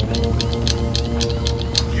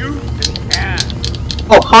 You an ass!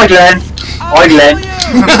 Oh, hi Glenn. Hi Glenn.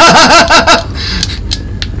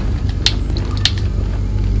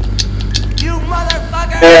 You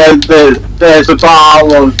motherfucker! There's a bar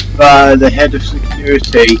of the head of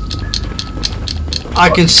security. I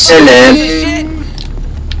can Hello. see.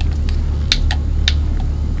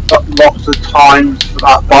 Got lots of times for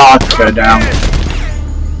that bar to go down.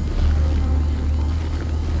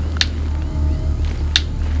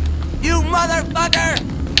 You motherfucker!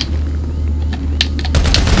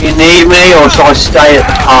 You need me, or shall I stay at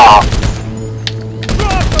the car?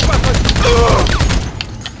 Drop the weapon!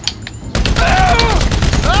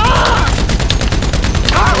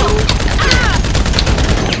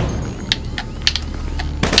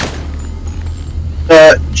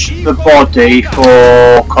 Search the body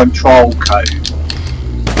for control code.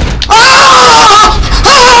 Ah!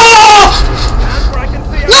 Ah!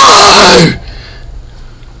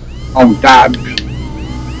 Oh damn.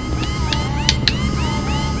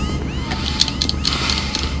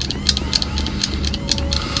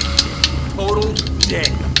 Total dead.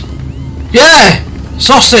 Yeah!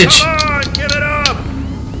 Sausage! Come on, give it up.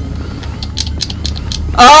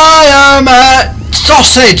 I am a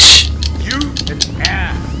sausage! You an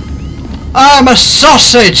ass. I am a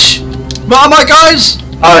sausage! What am I, guys?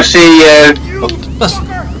 I see you. You That's-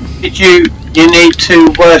 fucker. Did you need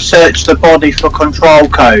to search the body for control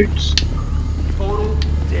codes? Total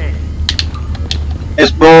dead.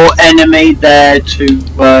 There's more enemy there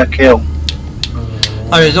to kill.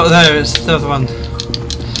 Oh, he's not there, it's the other one.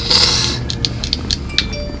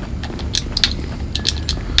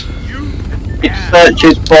 You an It ass.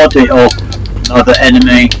 searches body or another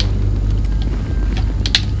enemy.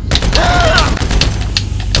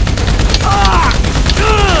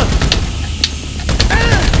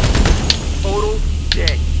 Total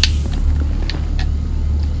dead.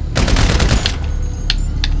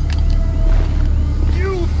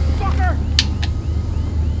 You fucker.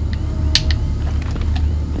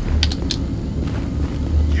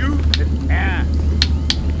 You an ass.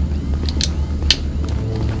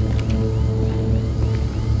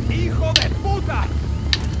 Hijo de puta.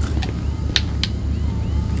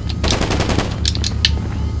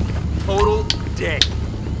 Total dead.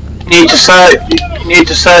 You need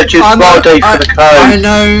to search his body for the I code.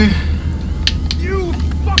 know. You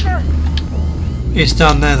fucker. He's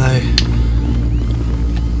down there though.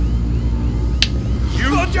 You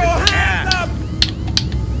put your hands up.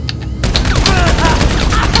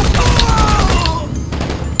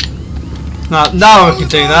 Now I can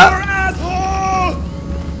do that. Asshole.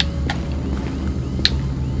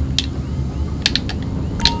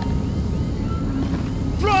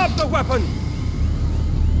 Drop the weapon.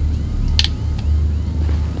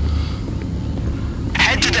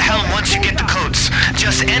 Head to the helm once you get the codes.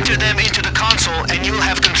 Just enter them into the console and you'll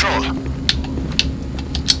have control.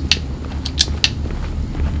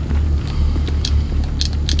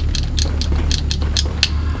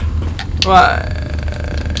 Right.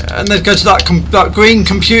 And then go to that green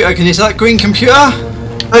computer. Can you see that green computer?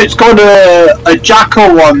 It's got a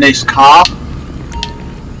jackal on this car.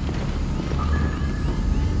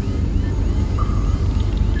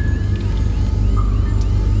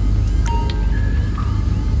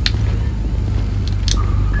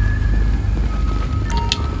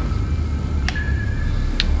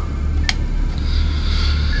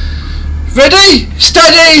 Ready?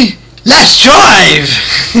 Steady! Let's drive!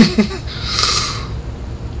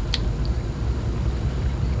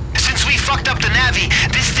 Since we fucked up the Navi,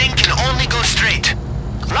 this thing can only go straight.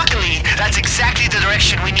 Luckily, that's exactly the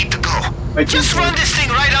direction we need to go. Wait, Just run this thing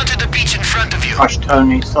right onto the beach in front of you. Crash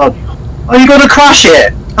Tony Sod. Are you gonna crash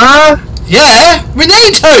it? Huh? Yeah, we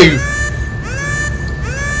need to!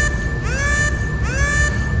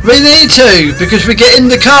 We need to, because we get in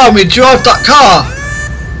the car and we drive that car.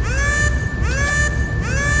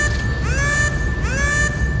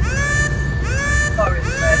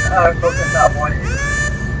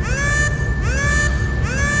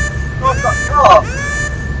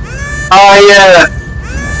 Oh yeah.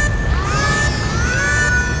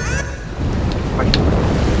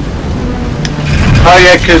 Oh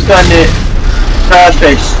yeah, because then it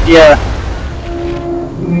surfaced, yeah.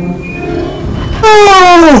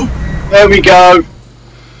 Oh, there we go.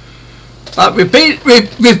 We've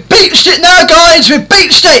beached it now, guys. We've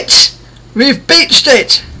beached it. We've beached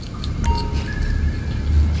it.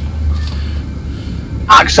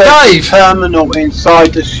 Access Dave. the terminal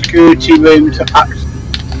inside the security room to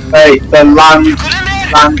activate the landing.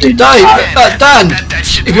 Dave, pad. Dan, That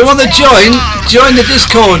should if you want to join the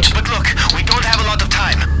Discord. But look, we don't have a lot of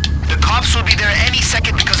time. The cops will be there any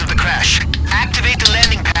second because of the crash. Activate the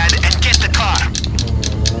landing pad and get the car.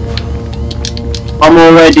 I'm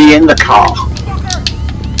already in the car.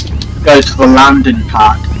 Go to the landing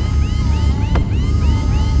pad.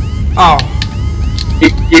 Oh,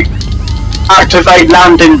 You activate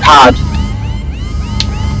landing pad.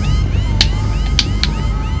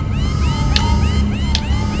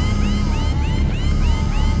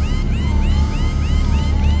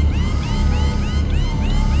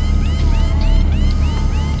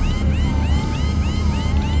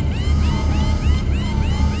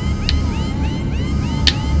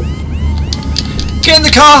 get in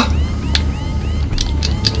the car.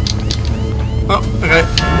 Oh, okay.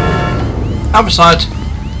 Other side.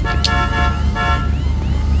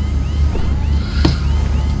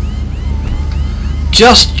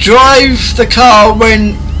 Just drive the car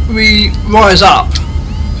when we rise up.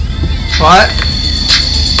 Right?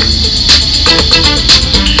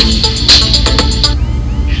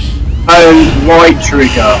 Oh, right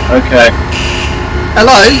trigger. Okay.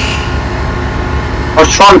 Hello? I was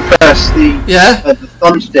trying to press the the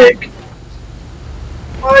thumbstick.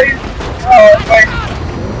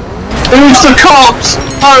 Who's the cops?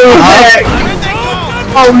 Oh heck!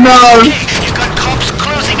 Oh no! You've got cops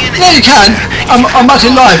closing in. Yeah, you can. I'm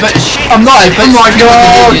actually live, but I'm live. But Oh my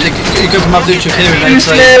god! You go from my Bluetooth here and then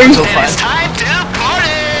so it's all fine. It's time to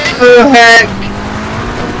party. Oh heck!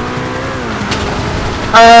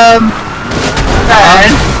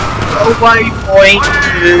 Then a waypoint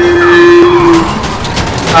to.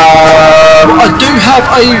 I do have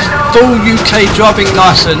a full UK driving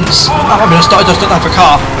license. I mean, I just don't have a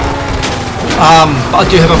car. But I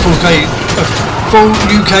do have a full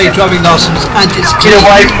UK driving license, and it's Get a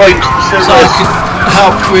waypoint to so I can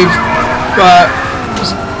help with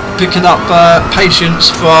picking up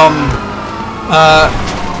patients from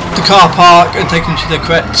the car park and taking them to the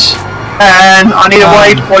correct. And I need a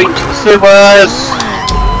waypoint to the sewers.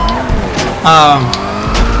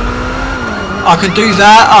 I can do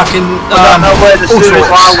that. I can. I don't know where the sewers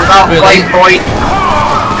are without a waypoint.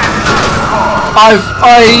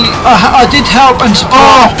 I did help and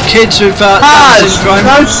support kids with Down syndrome.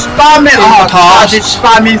 Don't spam it up. I did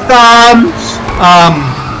spam your thumbs.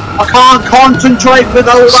 I can't concentrate with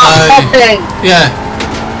all that popping. Yeah.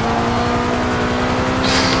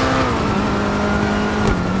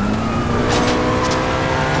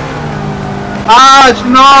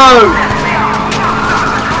 No!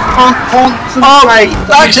 Can't concentrate.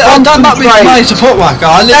 Actually, I've done that with my support worker.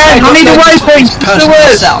 I need a waypoint to the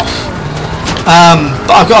myself.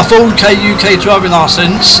 But I've got a full UK driving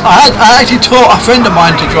license. I actually taught a friend of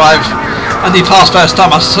mine to drive, and he passed first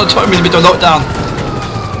time. I taught him in the middle of lockdown.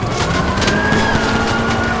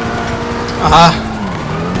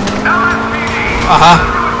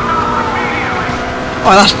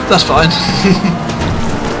 Oh, that's fine.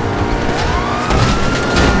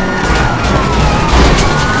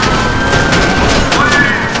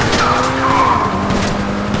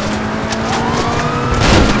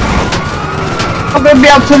 I'm gonna be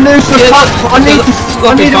able to lose the puck. I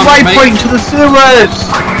need a waypoint to the sewers.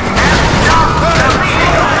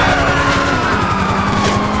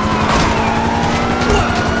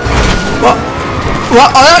 Well,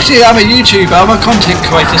 I actually am a YouTuber. I'm a content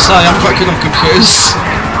creator, so I'm quite good on computers.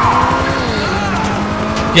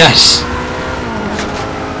 Yes.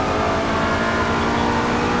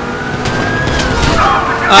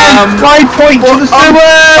 Waypoint to the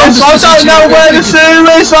sewers. I don't know where the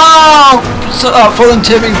sewers are. So,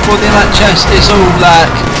 volunteering for the NHS is all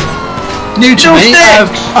like new to me. The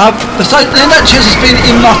NHS has been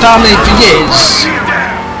in my family for years.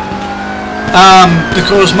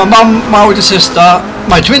 Because my mum, my older sister,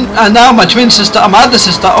 my twin sister and my other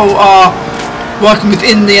sister all are working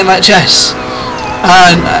within the NHS,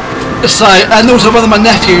 and and also one of my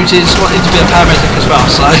nephews is wanting to be a paramedic as well.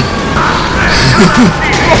 So,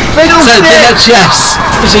 so the NHS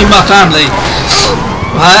is in my family,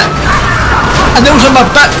 right? And also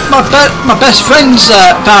my best friend's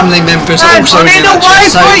family members are also in the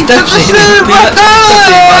NHS, so definitely.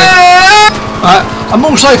 I'm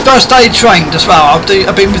also first aid trained as well. I've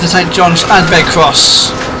been with the St John's and Red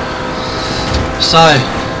Cross. So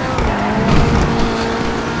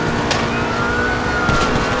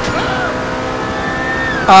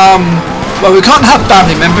well, we can't have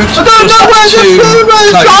family members. I don't know where the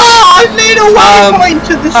sewers are. I need a waypoint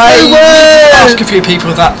to the sewers. Ask a few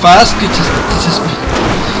people that first.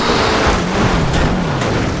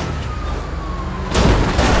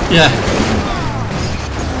 Yeah.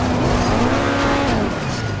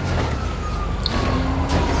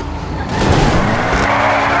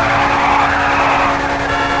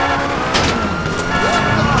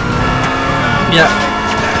 Yeah.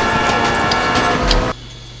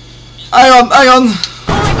 Hang on.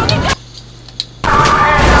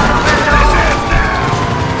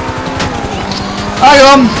 Hang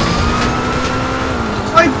on.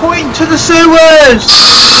 Waypoint to the sewers.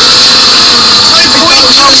 I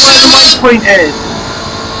don't know where the waypoint is.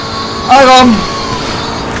 Hang on.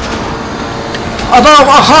 I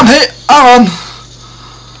can't hit. Hang on.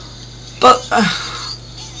 But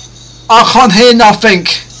I can't hear nothing.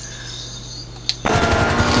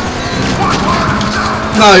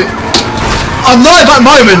 No. I'm live at the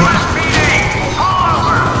moment.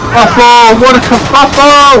 Buffalo, what a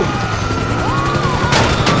kerfuffle!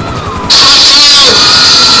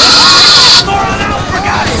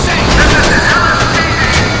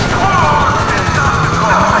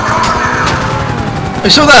 Are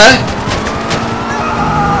you still there?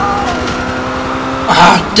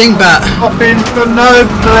 Ah, dingbat. Hop in for no,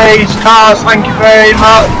 please, cars, thank you very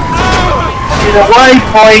much. Need a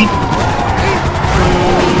waypoint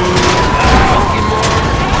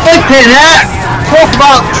Flipping heck! Talk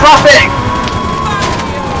about traffic!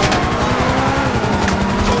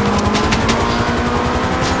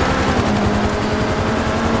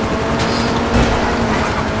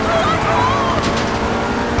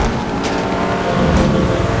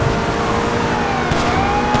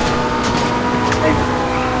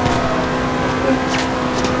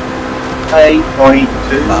 Eight point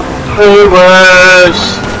two hours.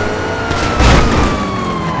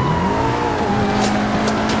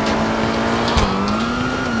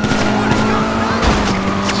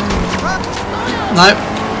 No,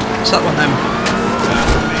 it's that one then.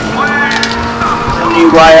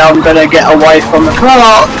 Anyway, I'm gonna get away from the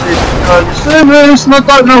clock. It's sewers, and I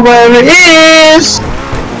don't know where it is.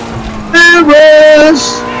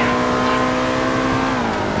 Sewers.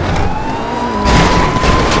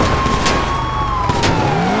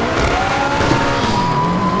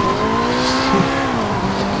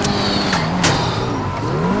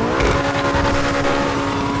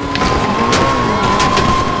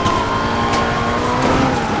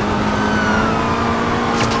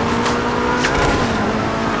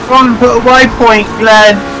 Try and put a waypoint,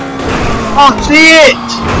 Glenn. Can't see it.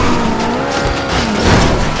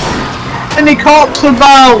 Any cops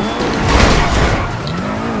about?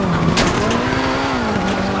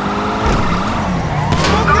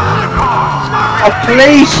 Oh,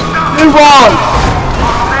 police, do one.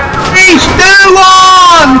 Police, do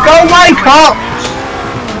one. Go away, cops.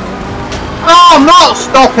 Oh, I'm not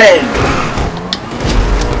stopping.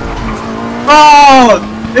 Oh,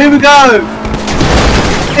 here we go.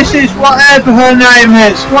 This is whatever her name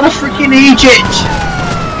is. What a freaking Egypt!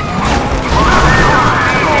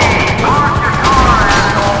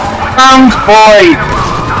 Sound boy!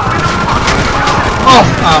 Oh,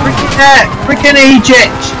 freaking heck! Freaking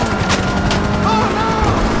Egypt!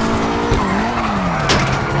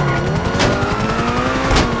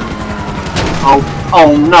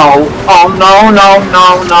 Oh no! Oh no!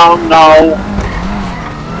 No!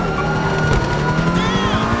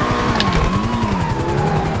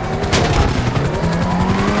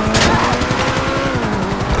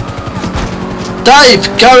 Dave,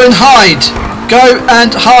 go and hide. Go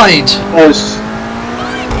and hide. Yes.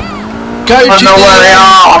 Go I to know where they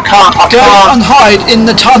are. I can't. Go and hide in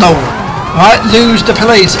the tunnel. Right, lose the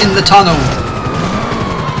police in the tunnel.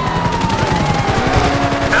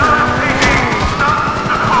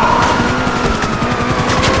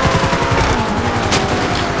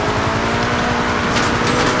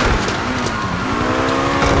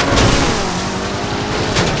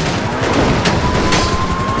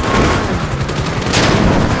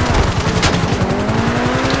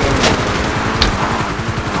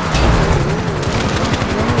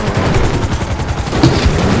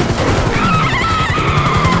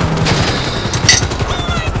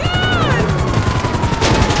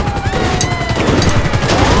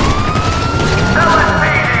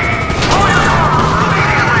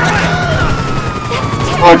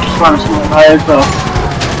 I just ran someone over.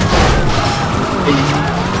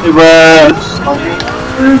 Reverse.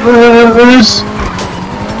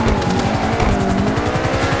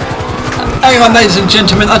 Hang on, ladies and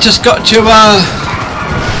gentlemen, I just got to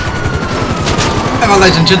hang on,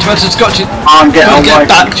 ladies and gentlemen, I just got to get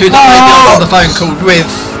back to the lady I was on the phone call with.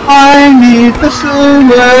 I need the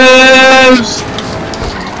sewers.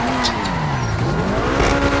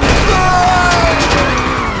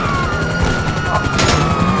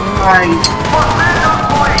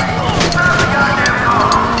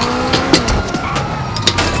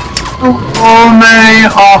 Oh me,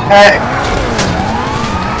 oh heck.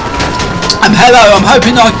 Hello, I'm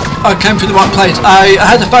hoping I came to the right place. I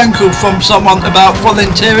had a phone call from someone about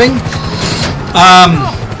volunteering,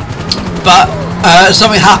 but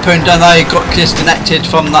something happened and I got disconnected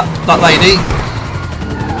from that lady.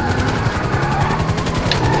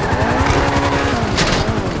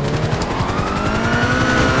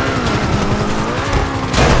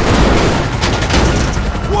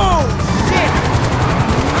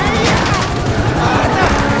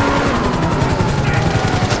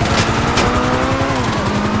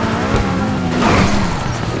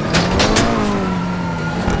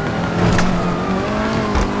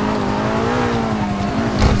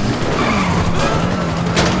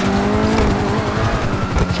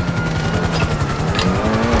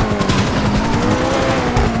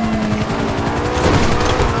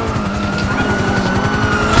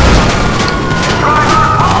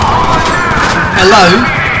 Hello?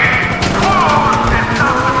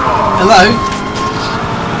 Hello?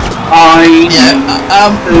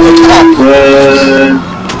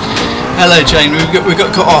 Hello Jane, we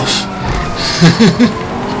got cut off.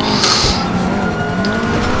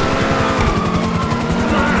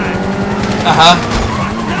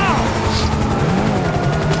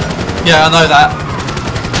 Yeah, I know that.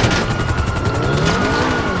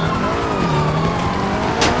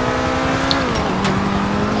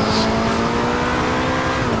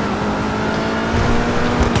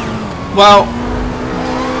 Well,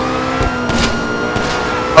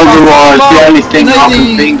 otherwise, the only thing I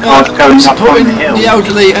can think of going up on the hill. The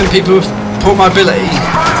elderly and people with poor mobility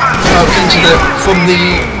into from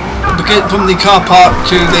the car park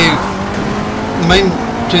to the main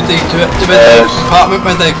to the apartment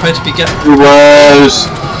where they're supposed to be getting.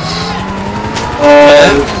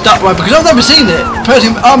 That way, because I've never seen it.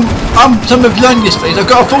 Personally, I'm some of learning disabilities. I've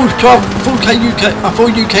got a full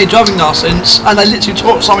UK driving license, and I literally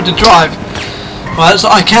taught someone to drive. Right, so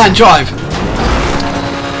I can drive.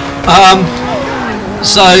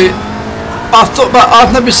 So I thought, but I've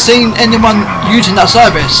never seen anyone using that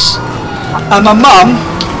service. And my mum,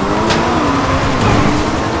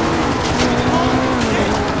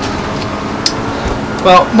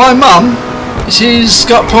 well, my mum, she's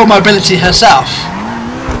got poor mobility herself,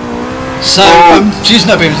 so she's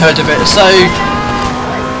never even heard of it. So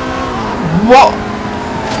what?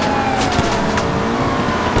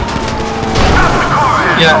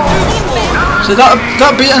 Yeah. So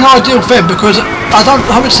that'd be an ideal thing, because I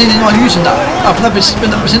haven't seen anyone using that.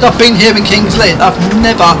 Since I've been here in Kings Lynn, I've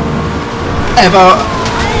never ever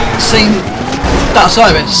seen that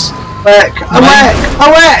service.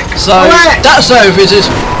 So that service is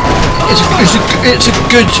it's a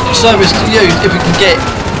good service to use if we can get.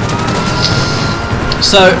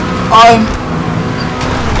 So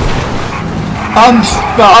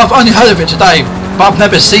well, I've only heard of it today, but I've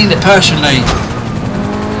never seen it personally.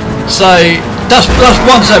 So that's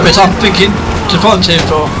one service I'm thinking to volunteer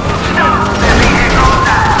for.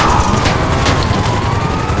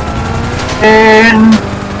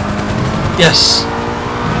 Yes.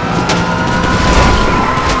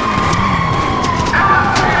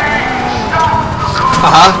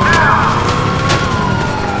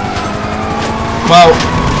 Well,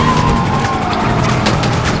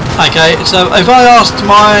 okay. So if I asked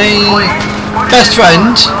my best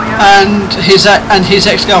friend and his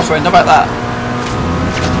ex-girlfriend, how about that?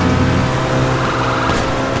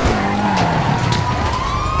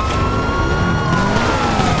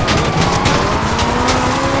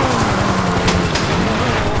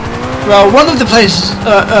 Well, one of the places,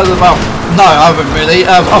 well, no, I haven't really.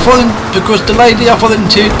 I volunteered because the lady I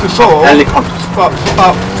volunteered before,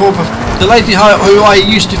 the lady who I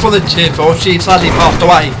used to volunteer for, she sadly passed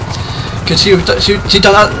away. Because she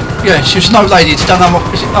done that, yeah, she was an old lady.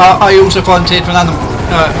 I also volunteered for an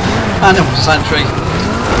animal sanctuary.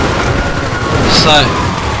 So,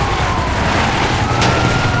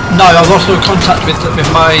 no, I've lost all contact with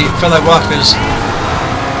my fellow workers.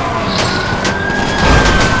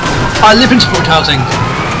 I live in support housing.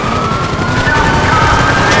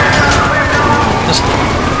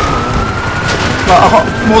 Well, I've got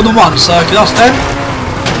more than one, so I could ask them.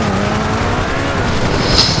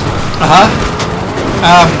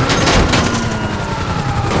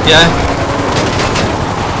 Yeah.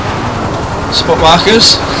 Support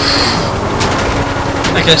workers.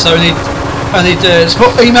 Okay, so I need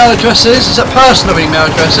support email addresses. Is that personal email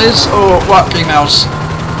addresses or work emails?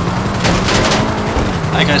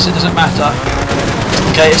 Okay, so it doesn't matter.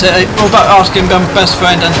 Okay, so all about asking my best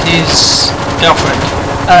friend and his girlfriend,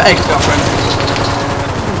 ex-girlfriend.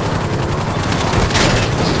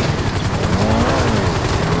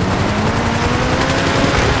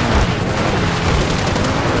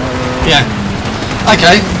 Yeah.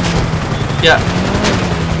 Okay. Yeah.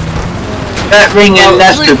 That ring in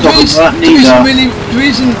Leicester doesn't work neither. The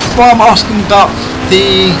reason why I'm asking about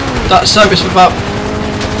that service about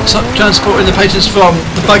transporting the patients from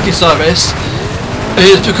the buggy service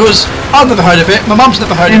is because I've never heard of it, my mum's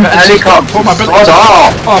never heard of it, and she's got poor mobility,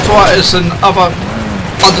 arthritis and other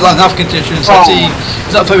underlying health conditions. So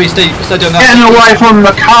it's not very steep. Getting away from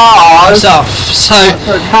the cars herself, so that's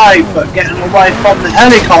okay, but getting away from the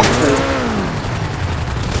helicopters.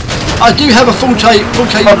 I do have a full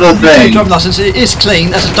driving license. It is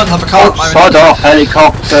clean, as I don't have a car at the moment. Sod off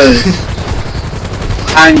helicopters.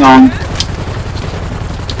 Hang on.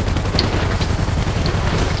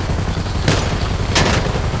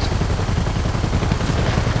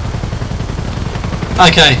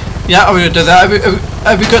 Okay, yeah, I will do that.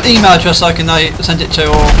 Have you got an email address I can send it to,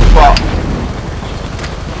 or what?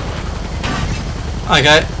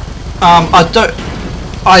 Okay.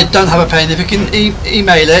 I don't have a pen. If you can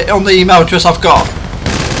email it on the email address I've got.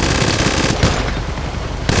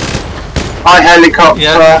 Hi, helicopter.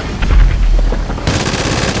 Yeah.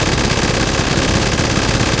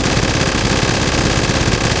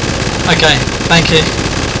 Okay, thank you.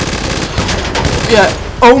 Yeah,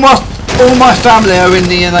 all my family are in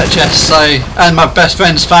the NHS, so, and my best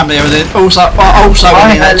friend's family are also in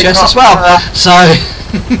the NHS as well. So,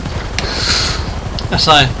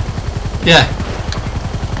 yeah.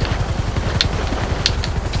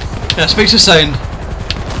 Yeah, speak to you soon.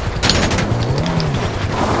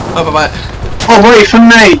 Bye bye. Oh, wait for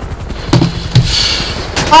me.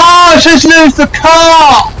 Oh, it says lose the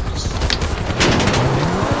car.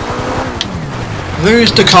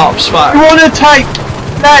 Lose the cops, right? You want to take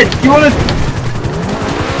that? You want to?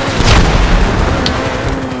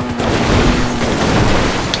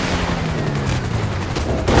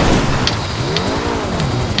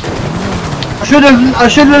 I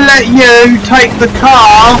should have let you take the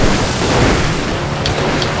car.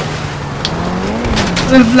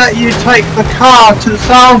 I should have let you take the car to the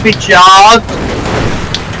salvage yard.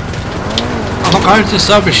 I'm not going to the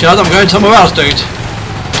salvage yard. I'm going somewhere else, dude.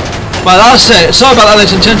 But that's it. Sorry about that,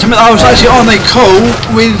 ladies and gentlemen. I was actually on a call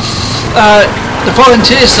with the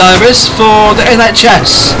volunteer service for the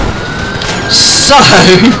NHS. So,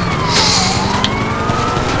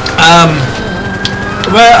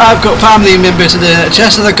 where I've got family members in the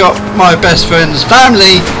NHS, and I've got my best friend's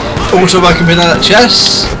family also working with the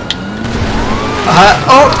NHS.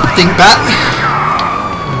 Oh, think back.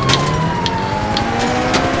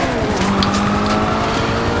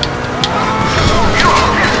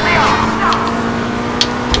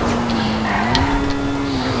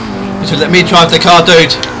 So let me drive the car,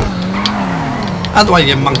 dude. Out the way,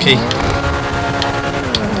 you monkey.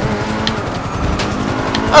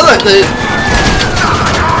 Oh look,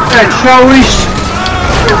 shall we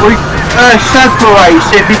separate,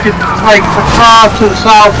 see if you can take the car to the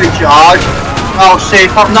salvage yard? I'll see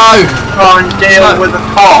if I can try and deal with the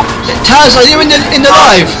cops. Taz, are you in the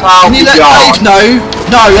live? Can you let Dave know?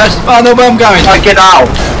 No, I know where I'm going. I get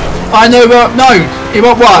out. I know where. No, it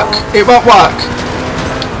won't work. It won't work.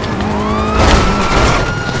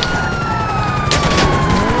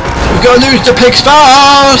 We've got to lose the pigs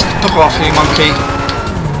fast. Fuck off, you monkey.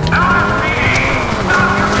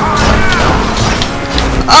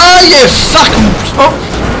 Oh, you fucking. Oh.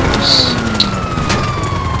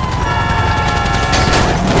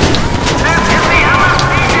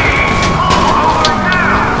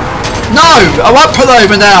 No, I won't pull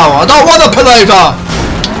over now. I don't want to pull over.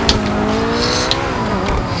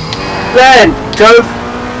 Then go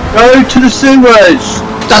to the sewers.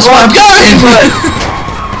 That's where I'm going.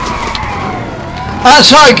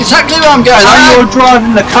 That's right, exactly where I'm going. While you're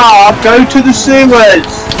driving the car, go to the sewers.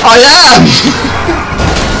 I am.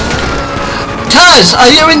 Taz,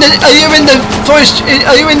 are you in the voice?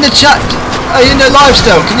 Are you in the chat? Are you in the live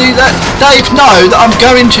still? Can you let Dave know that I'm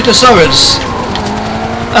going to the sewers?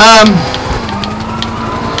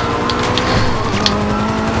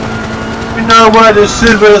 You know where the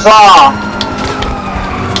sewers are.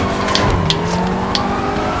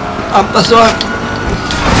 That's right.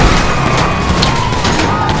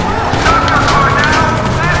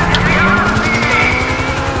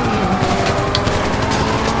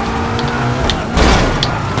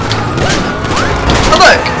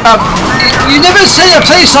 You never see a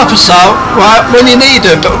police officer, right, when you need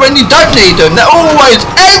them, but when you don't need them, they're always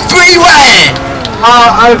everywhere!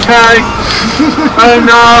 Oh, okay. Oh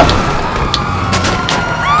no.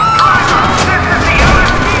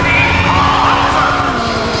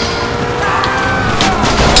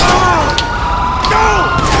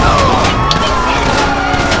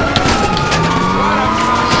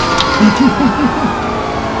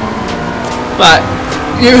 Right.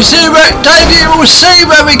 You see where, Dave, you will see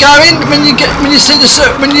where we're going when you see the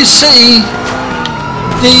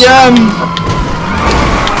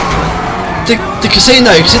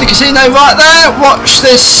casino. You see the casino right there? Watch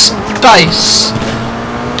this space.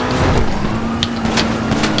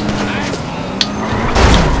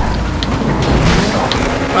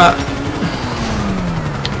 Right.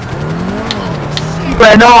 He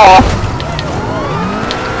went off.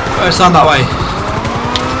 Oh, it's on that way.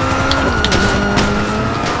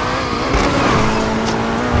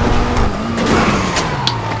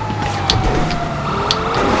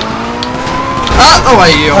 Oh, are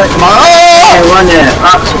you? Oh! Run it.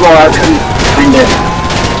 That's why I couldn't find it.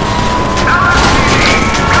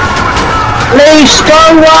 Please go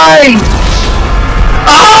away!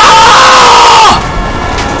 Ah!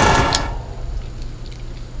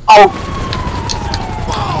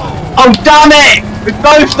 Oh damn it! We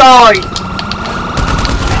both died!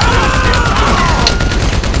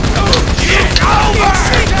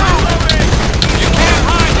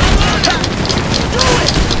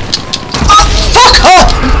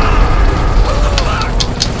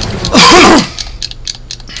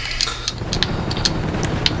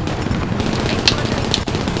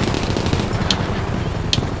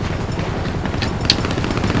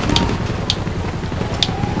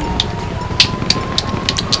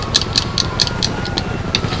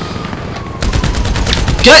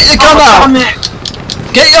 Get your gun out! Damn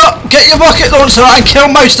it. Get your rocket launcher out and kill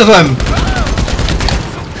most of them!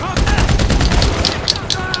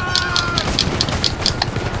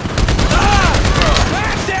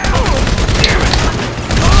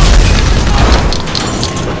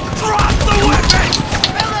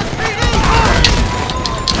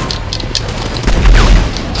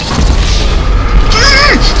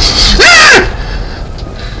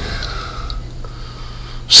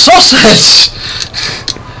 Sausage!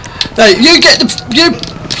 No, you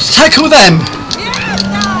tackle them!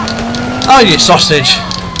 Oh, you sausage!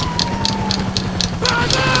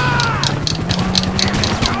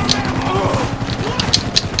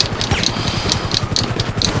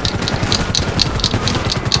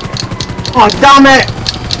 Oh, damn it!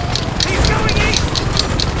 He's going east!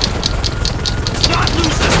 Let's not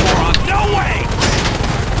lose this moron! No way!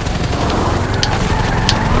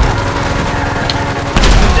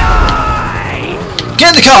 Die! Get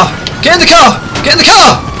in the car! Get in the car! Get in the car!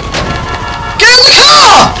 Get in the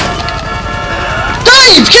car!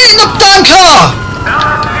 Dave, get in the damn car!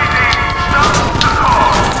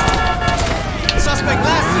 Suspect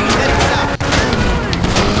last seen heading south.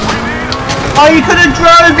 Oh, you could have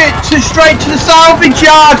drove it straight to the salvage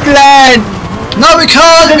yard, Glenn! No, we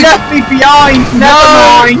can't! You left me behind! Never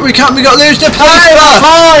mind! We can't, we got to lose the police Hey, first!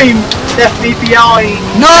 time! Left me behind!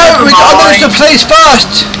 No, Never we got to lose mind. the police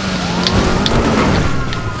first!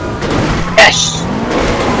 Yes!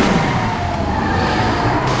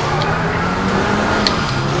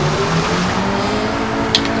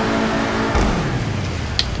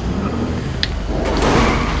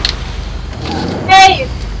 Hey,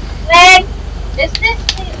 Glenn, is this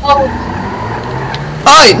the old...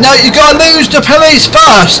 Hey, no, you got to lose the police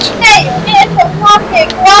first! Hey, it's a fucking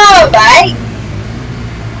wow, mate!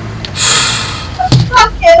 That's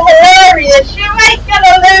fucking hilarious! You ain't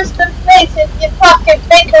gonna lose the place if you're fucking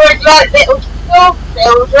bickering like little school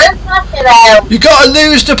children, fucking hell! You got to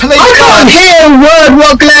lose the police I can't first! hear a word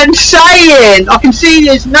what Glenn's saying! I can see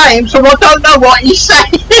his name, so I don't know what he's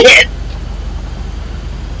saying!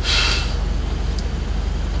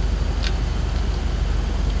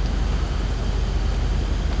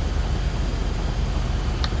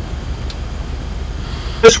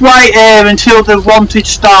 Just wait here until the wanted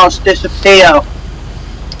stars disappear.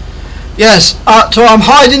 Yes, so I'm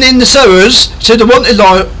hiding in the sewers so the wanted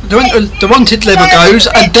lever goes,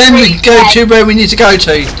 and then we go to where we need to go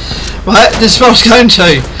to. Right, this is what I was going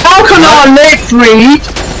to. How can I live read?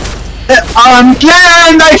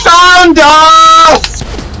 Glenn, they found us!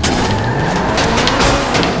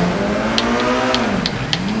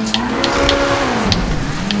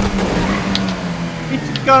 Need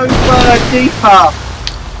to go deeper.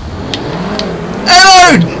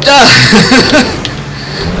 Hello!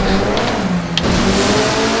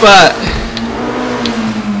 But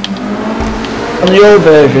On the old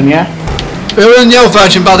version, yeah? we're in the old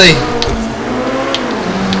version, buddy.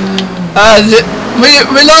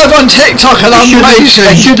 We're live on TikTok and I'm They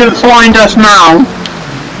amazing. shouldn't find us now.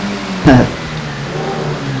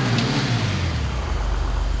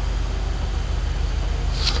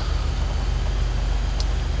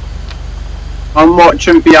 I'm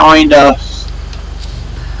watching behind us.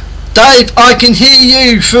 Dave, I can hear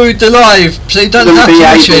you through the live, so you don't Shouldn't have be to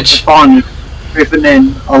able message. to find driven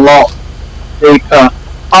in a lot deeper.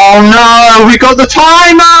 Oh no, we got the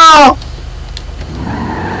timer!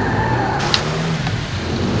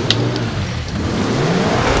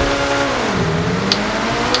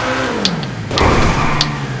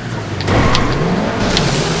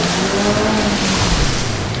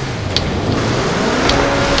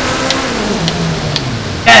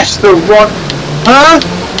 Yes, the one. Huh?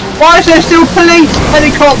 Why is there still police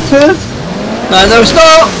helicopters? No, no, it's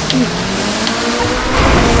not.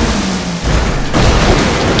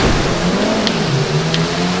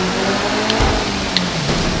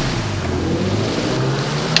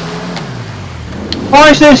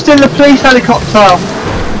 Why is there still a police helicopter?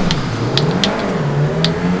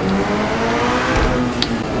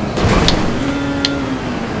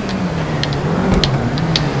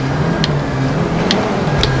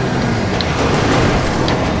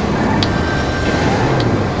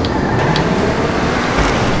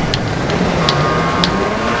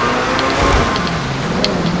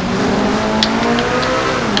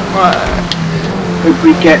 If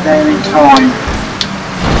we get there in time.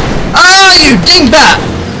 Ah, you dingbat!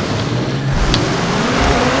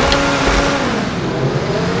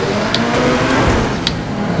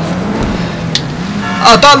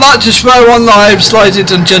 I don't like to swear on live,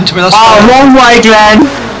 ladies and gentlemen. That's Oh, fine. wrong way, Glenn.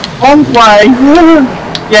 Wrong way.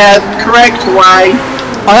 Yeah, correct way.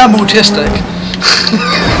 I am autistic.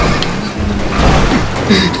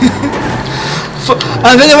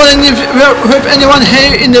 And if anyone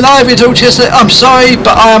here in the live is autistic, I'm sorry,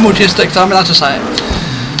 but I am autistic, so I'm allowed to say it.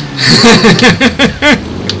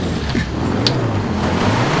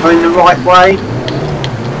 Going the right way?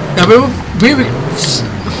 Yeah,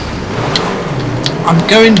 I'm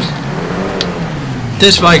going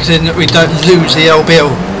this way because then we don't lose the L bill.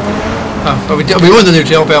 Oh, but we want to lose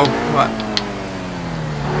the L bill. Right.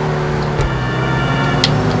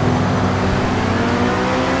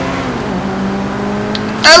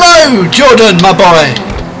 Hello, Jordan, my boy.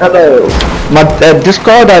 Hello. My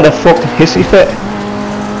Discord had a fucking hissy fit.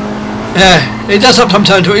 Yeah, it does sometimes.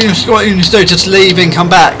 What you need to do, just leave and come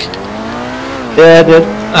back. Yeah, I did.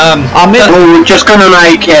 I'm in. Oh, just gonna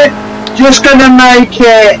make it. Just gonna make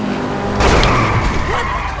it.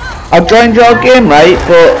 I joined your game, right?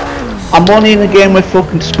 But I'm only in the game with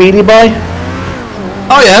fucking Speedy Boy.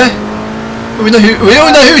 Oh yeah. We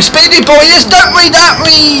all know who Speedy Boy is, don't we? Don't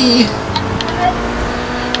we?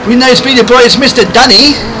 We know Speedy Boy is Mr.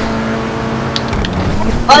 Danny.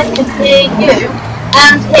 I can hear you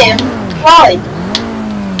and him fly.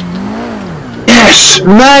 Yes,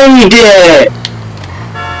 made it.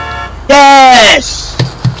 Yes.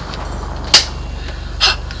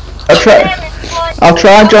 I'll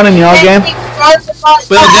try joining your game.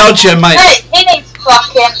 We're on the old gym, mate. Hey, he needs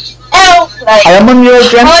fucking L-plate. I am on your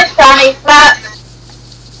gym. My Danny Flat.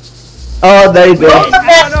 Oh, there you go. All the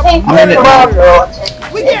best people in the world are autistic.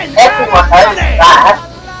 Everyone knows that.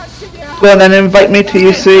 Go on then, invite me to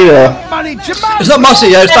your CEO. It's not Mossy,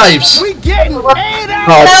 yeah, it's Dave's.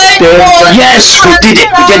 Oh, Dave. Yes, we did it.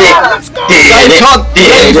 We did it. Dave can't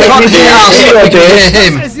hear us, but we can hear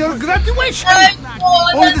him. It's your graduation.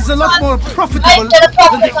 Oh, it is a lot more profitable than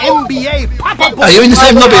the NBA Papa Boy. Are you in the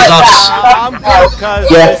same lobby as us? I'm good, cause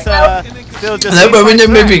it's still just. No, we're in the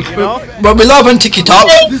movie. Well, we're live on TikTok.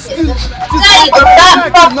 Dave,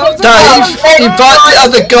 invite the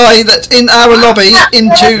other guy that's in our lobby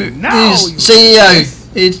into his CEO.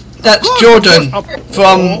 That's Jordan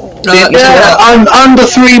from. I'm under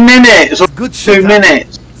 3 minutes. Good 2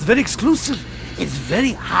 minutes. It's very exclusive. It's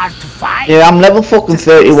very hard to find. Yeah, I'm level fucking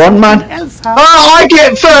 31, man. Oh, I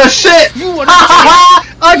get first sit.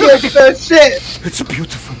 I get first sit. It's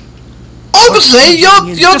beautiful. Obviously,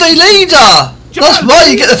 you're the leader. That's why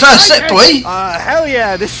you get the first set, boy. Hell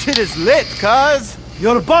yeah, this shit is lit, cuz.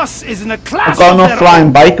 Your boss is in a class. I've got no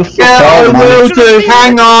flying bike of Yeah, I will do.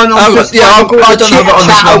 Hang on. I don't have it on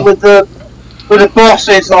this one. With the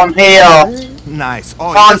bosses on here. Nice.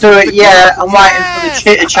 Oh, Can't do it yet. I'm waiting for the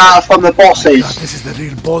chitter chatter from the bosses. This is the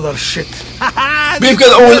real baller shit. We've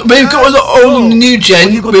got all the new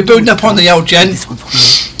gen. We're building up on the old gen.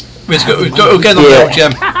 We've got again on the old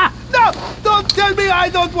gen. No, don't tell me. I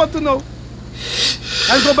don't want to know.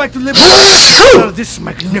 I'll go back to Liverpool. This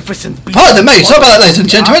magnificent beast. Pardon me, sorry about that, ladies and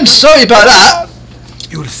gentlemen. Sorry about that.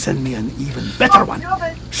 You'll send me an even better one.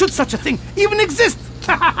 Should such a thing even exist?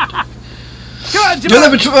 Come on, You're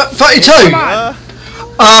level 32. Come on.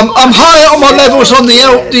 I'm higher on my levels on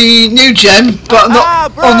the new gen, but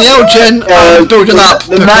not on the old gen. I'm building up.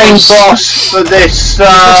 The main boss for this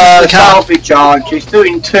salvage charge is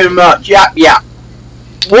doing too much. Yap yap.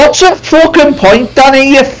 What's the fucking point,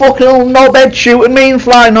 Danny? You fucking little knobhead shooting me and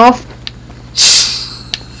flying off.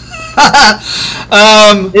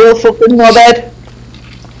 You fucking knobhead.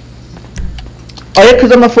 Oh yeah,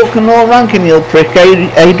 because I'm a fucking low ranking, you prick.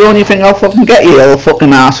 Hey, don't you think I'll fucking get you, little fucking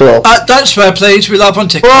arsehole? Don't swear, please. We live on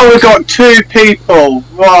TikTok. Oh, we've got 2 people.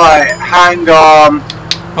 Right, hang on.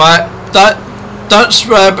 Right, don't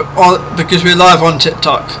swear because we're live on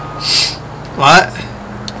TikTok. Right.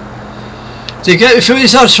 So if you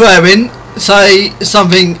start swearing, say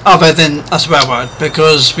something other than a swear word,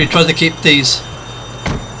 because we try to keep these.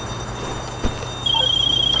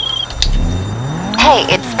 Hey,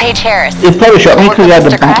 it's Paige Harris. He probably shot me because he had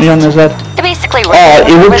the bounty on his head. Basically, oh,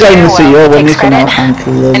 he would join the CEO when he's going out.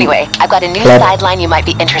 Anyway, I've got a new sideline you might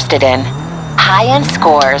be interested in. High-end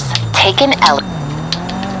scores, taken L.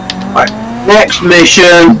 Right, next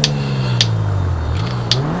mission.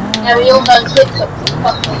 Now we all know TikTok's a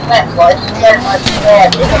fucking website. You don't like there.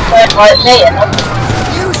 It's a website me and I'm...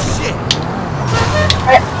 You shit.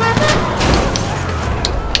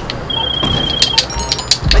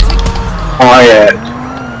 Quiet.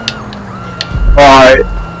 Right.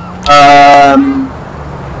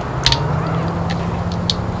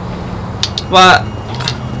 Right.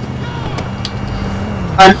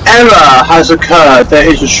 An error has occurred. There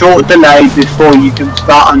is a short delay before you can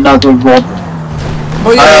start another robbery.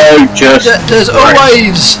 Well, yeah, there's right.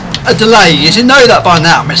 always a delay. You should know that by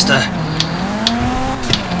now, mister.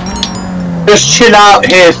 Just chill out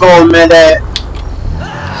here for a minute.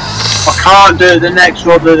 I can't do the next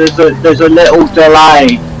one. There's a little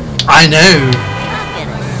delay. I know.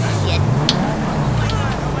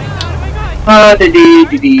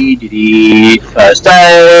 First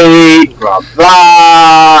aid, blah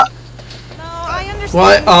blah.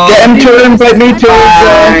 Why are Get him to invite me to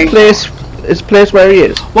his place where he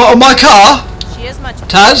is. What, on my car? She is much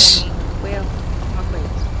Taz? Well,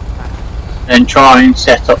 And try and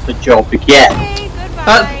set up the job again. okay,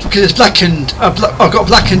 goodbye. Because it's blackened. I've got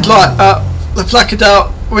blackened light. The blackened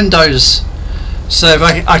out windows. So if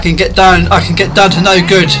I can get down. I can get down to no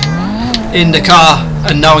good in the car,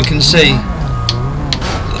 and no one can see.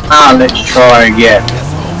 Let's try again.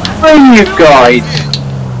 Where are you guys?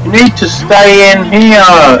 You need to stay in here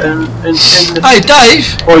and Hey,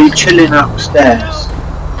 Dave. or you're chilling upstairs.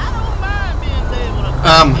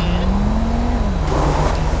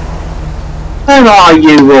 Where are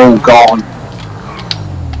you all gone?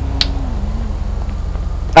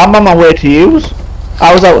 I'm on my way to use.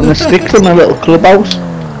 I was out in the sticks in my little clubhouse.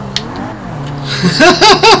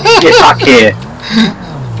 Get back here.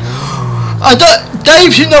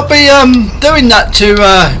 Dave should not be doing that to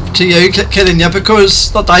you, killing you,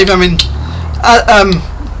 because not Dave. I mean,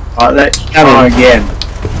 Right, let's try again.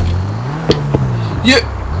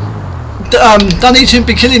 Danny shouldn't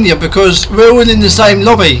be killing you because we're all in the same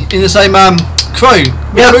lobby, in the same crew.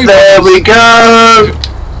 Yep, there we go.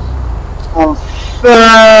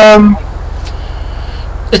 Confirm.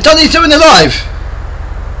 Is Danny doing it live?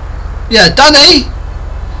 Yeah, Danny.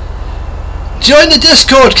 Join the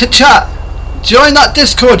Discord chat. Join that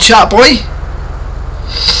Discord chat, boy.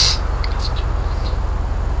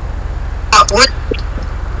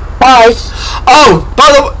 Bye. Oh,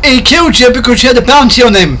 by the way, he killed you because you had a bounty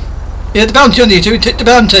on him. He had a bounty on you, so he took the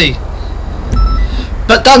bounty.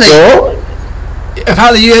 But Danny,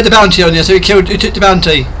 apparently you had the bounty on you, so he took the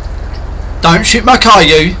bounty. Don't shoot my car,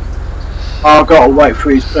 you. I've got to wait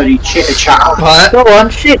for his bloody chitter chatter. Right. Go on,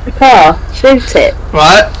 shoot the car. Shoot it.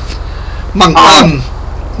 Right. Until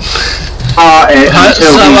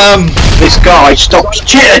this guy stops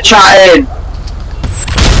chitter chatting.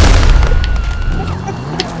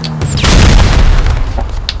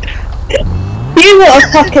 You are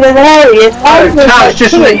fucking hilarious. Taz,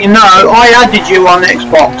 just to let you know, I added you on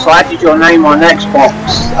Xbox. I added your name on Xbox.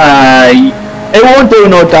 It won't do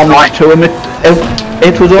no damage to him.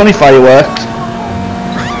 It was only fireworks.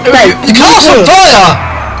 The car's on fire!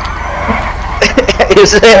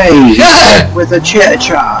 Is it? Yeah! With a chitter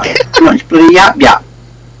chat. Too much bloody yap yap.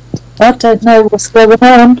 I don't know what's going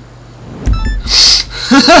on.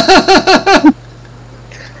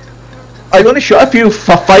 I only shot a few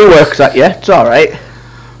fireworks at you. It's alright.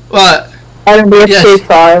 Right. Only a few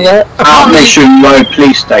fireworks. Mission Road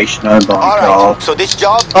Police Station, oh my god. Alright, so this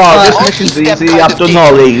job... Oh, this mission's easy. I've done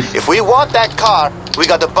all these. If we want that car, we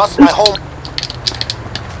gotta bust my home...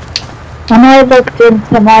 Am I logged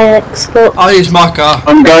into my Xbox? I use my car.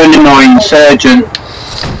 I'm going in my Insurgent.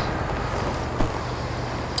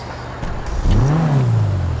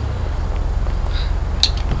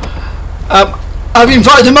 I've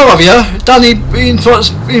invited them all of you. Danny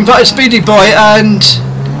invited Speedy Boy and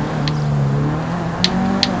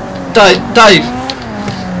Dave.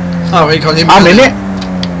 Oh, he got him. I'm in it.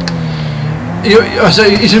 So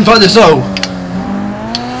he's invited us all.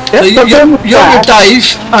 Yes, So you're with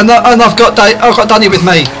Dave, and I've got Danny with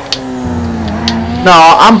me. No,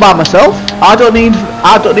 I'm by myself. I don't need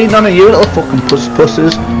none of you little fucking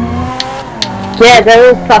pusses. Yeah,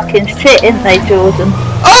 they're all fucking shit, ain't they, Jordan?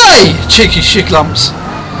 Oi! Cheeky shit lumps.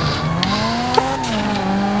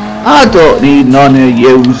 I don't need none of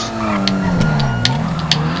yous.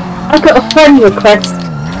 I've got a friend request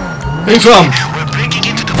Who from? We're breaking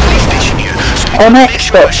into the police station here. on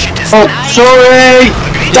Xbox. Oh, sorry!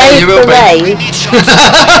 Dave you will the be. Rave.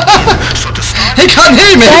 He can't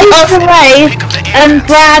hear me! Dave the Rave and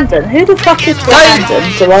Brandon. Who the fuck is Brandon?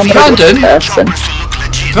 Do I know Brandon? this person?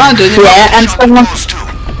 Brandon? Yeah, and someone...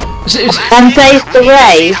 And Dave the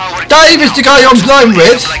Rave. Dave is the guy I'm playing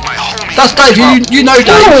with. That's Dave, you know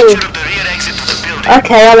Dave. Oh.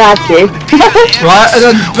 Okay, I'll add you. Right, and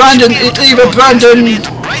then Brandon, it's either Brandon...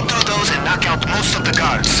 Right through those and knock out most of the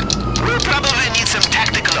guards. We'll probably need some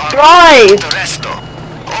tactical armor. Drive! The rest though.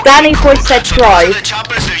 Danny Boy said drive. The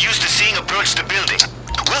choppers they're used to seeing approach the building.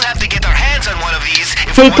 We'll have to get our hands on one of these.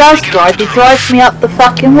 He does drive, he drives me up the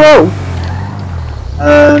fucking wall.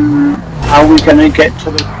 How are we gonna get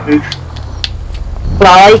to the roof?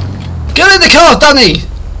 Fly. Get in the car, Danny!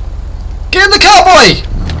 Get in the car, boy!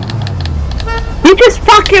 You just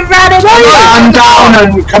fucking ran away! Stand down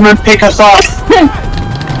and come and pick us up!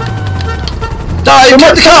 Dave,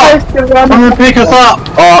 get the car! I'm gonna pick us up!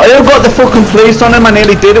 Oh, who got the fucking police on him? I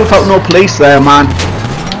nearly did it without no police there, man.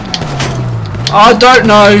 I don't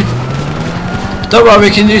know. Don't worry,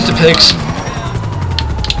 we can use the pigs.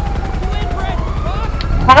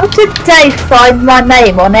 How did Dave find my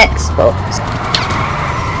name on Xbox?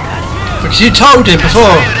 Because you told him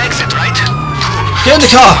before. Get in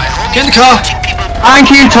the car! Get in the car!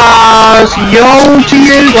 Thank you, Taz! Yo to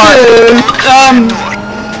you too!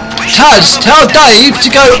 Taz, tell Dave to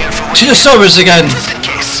go to the sewers again.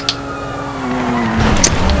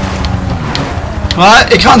 Right,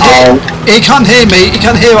 he can't hear me, he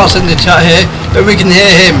can't hear us in the chat here, but we can hear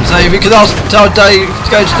him. So if we could tell Dave to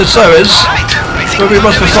go to the sewers, where we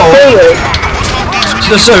was before. To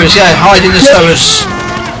the sewers, yeah, hide in the sewers.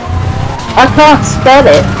 I can't spell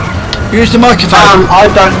it. Use the microphone. I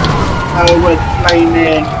don't know where the plane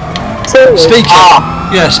is. Speak it.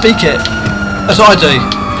 Yeah, speak it. That's what I do.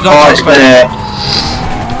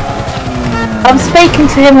 I'm speaking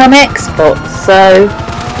to him on Xbox, so...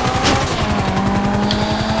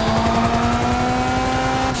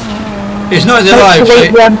 He's not in the live, so...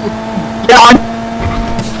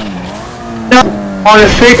 I want to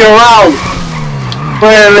figure out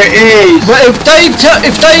where it is. Well, if Dave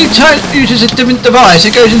uses a different device,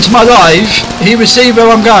 it goes into my live, he will see where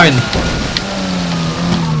I'm going.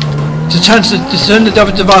 To turn the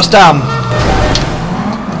other device down.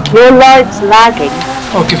 Your live's lagging.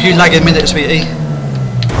 I'll give you lag in a minute, sweetie.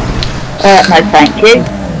 No, thank you.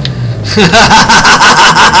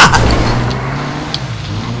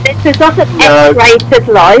 This is not an X-rated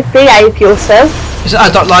live. Behave yourself. Is it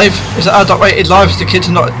adult live? Is it adult rated live? The kids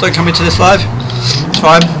don't come into this live. It's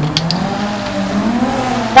fine.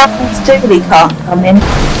 That means Julie can't come in.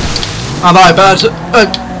 I know, but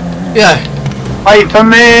yeah. Wait for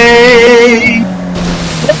me.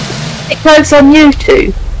 It goes on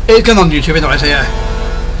YouTube. It's going on YouTube anyway, so yeah.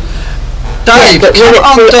 Dave, come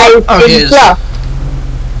on, Dave. Oh, he is.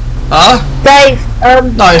 Huh? Dave,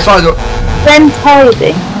 no, it's fine. Ben's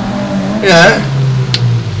hiding. Yeah.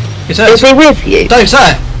 Is he with you? Dave's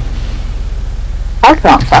there. I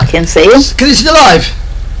can't fucking see him. Can you see the live?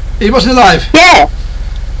 He wasn't alive. Yeah.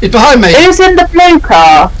 He's behind me. Who's in the blue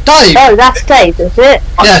car? Dave. Oh, that's Dave, is it?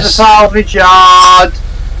 Yes. The salvage yard.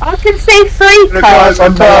 I can see 3 cars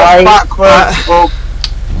on the right. Backwards.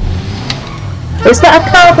 Is that a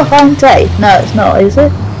car behind Dave? No, it's not, is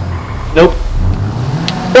it? Nope.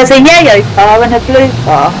 There's a yellow car and a blue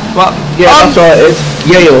car. What? Yeah, that's what it is.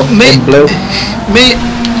 Yellow and blue.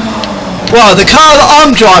 Well, the car that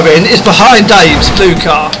I'm driving is behind Dave's blue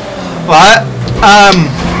car, right?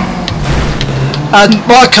 And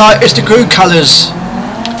my car is the crew colours.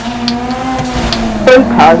 Crew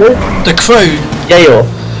colours? The crew. Yellow.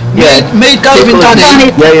 Yeah. Me, Dave and Danny.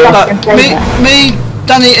 Me,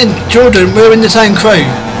 Danny and Jordan, we're in the same crew.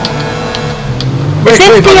 We're is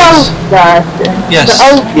it the old version? Yes. The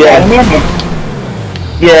old game, isn't it?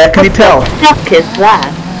 Yeah, can you tell? What the fuck is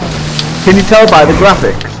that? Can you tell by the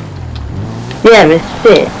graphics? Yeah, it's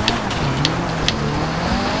shit.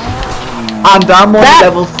 And I'm only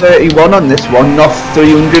level 31 on this one, not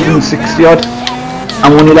 360 odd.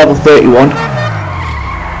 I'm only level 31.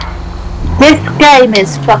 This game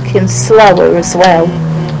is fucking slower as well.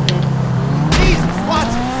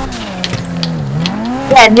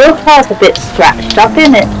 Yeah, and your car's a bit scratched up,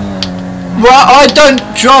 isn't it? Well, I don't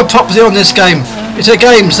drive properly on this game. It's a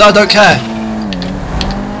game, so I don't care.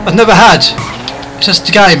 I've never had. It's just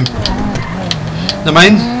a game. The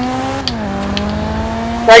main.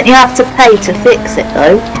 Don't you have to pay to fix it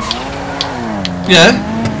though? Yeah.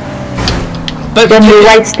 But then you're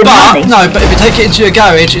wasting money. No, but if you take it into your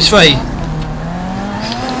garage, it's free.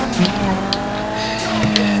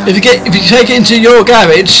 If you take it into your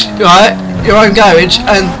garage, right, your own garage,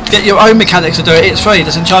 and get your own mechanics to do it, it's free. It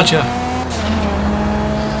doesn't charge you.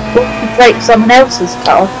 What if you break someone else's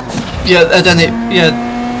car? Yeah, then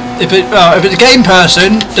if it's a game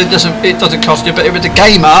person, then it doesn't cost you. But if it's a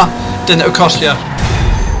gamer, then it'll cost you.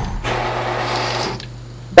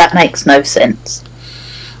 That makes no sense.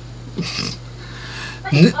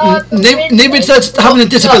 Neither does having a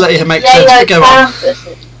disability to make sense. Go on.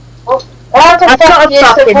 I've got a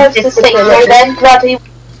fucking disability.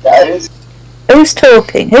 Who's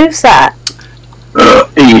talking? Who's that?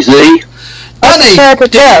 Easy.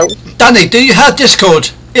 Danny, do you have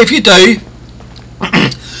Discord? If you do,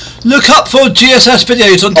 look up for GSS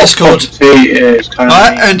videos on Discord.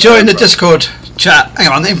 Alright, and join the Discord chat. Hang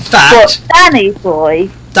on, in fact... What, Danny Boy?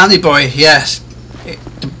 Danny Boy, yes.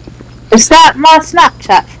 Is that my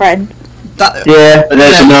Snapchat friend? Yeah, but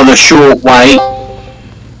there's another short way.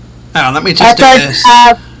 Hang on, let me just do this.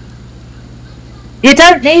 You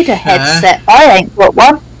don't need a headset. I ain't got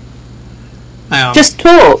one. Hang on. Just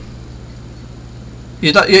talk.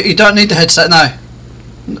 You don't need the headset, no.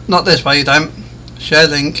 Not this way, you don't. Share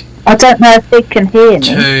link. I don't know if he can hear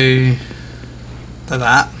me. To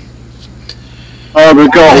that. Oh,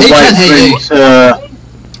 we've got to wait for him to...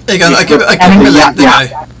 There you go, I'll give him a link, there you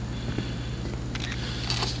go.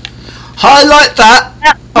 Highlight that!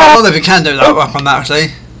 Oh, I don't know if you can do that up on that, actually.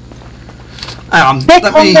 Hang on,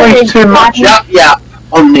 let me... Way too much yap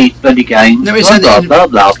on these bloody games. Let me send blah, it in. blah,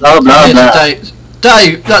 blah, blah, blah, blah.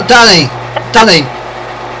 Dave, Danny,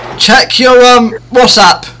 check your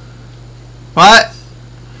WhatsApp. Right?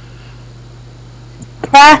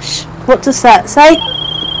 Crash. What does that say?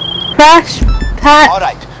 Crash.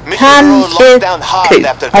 Alright, Mission Row locked down hard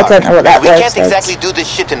after dark. I don't know what that We word can't says. exactly do this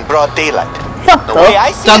shit in broad daylight. Fuck The way I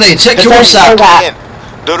off. see Danny, it, check the your place WhatsApp. is in.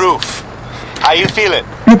 The roof. How you feeling?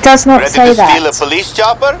 It does not Ready say to steal a that. police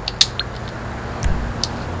chopper?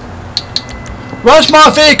 Where's my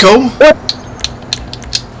vehicle?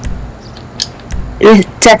 It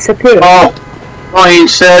disappeared. Oh, my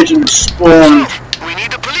insurgent spawned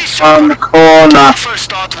on the corner. First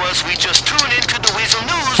thought was we just tune into the Weasel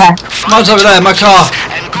News. Mine's over there, my car.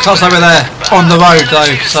 My car's over there. On the road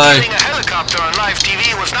though, so... A helicopter on live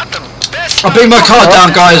TV was not the best. I'll bring my car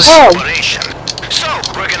down, guys. Oh. So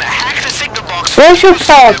we're gonna hack the signal box. Where's your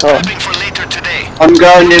car gone? For later today. I'm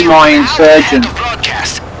going in my insurgent.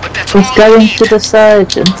 He's going to the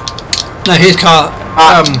surgeon. No, his car.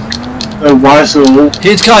 The Weasel.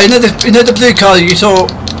 His car. You know the blue car you saw.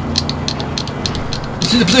 You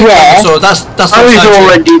see the blue car you saw? That's the He's surgery.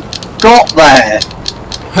 already got there.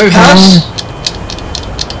 Who has?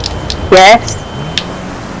 Yes.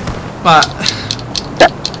 Right.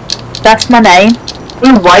 That's my name.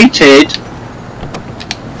 Who waited?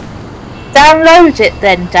 Download it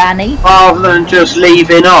then, Danny. Rather than just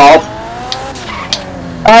leaving off.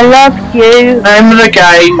 I love you. Name of the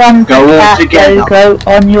game. Go all together. Logo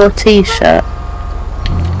on your t-shirt.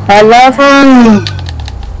 I love you.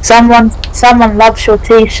 Someone loves your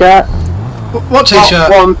t-shirt. What t-shirt?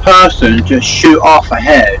 Not one person just shoot off a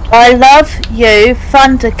head. I love you.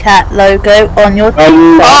 Thundercat logo on your t-shirt.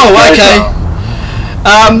 Oh, okay.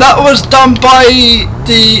 That was done by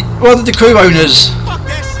one of the crew owners.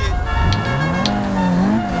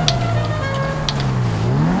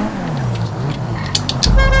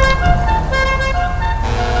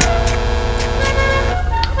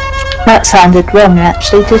 That sounded wrong,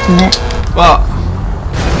 actually, didn't it? What?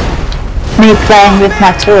 Me playing with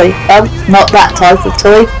my toy. Oh, not that type of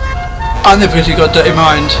toy. I never really got a dirty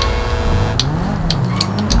mind.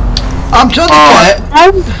 I'm trying to get.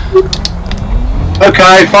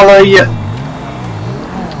 Okay, follow you.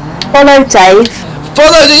 Follow Dave.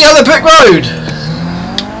 Follow the yellow brick road.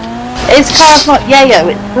 His car's not yellow,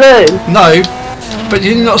 it's blue. No, but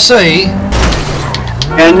you did not see.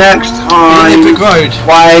 Yeah, next time. Yellow brick road.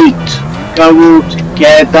 Wait. Go all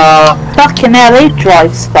together. Fucking hell, he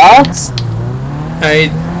drives fast. Hey.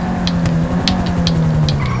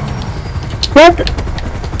 What?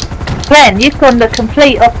 Glenn, you've gone the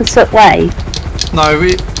complete opposite way. No,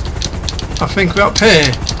 I think we're up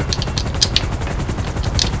here.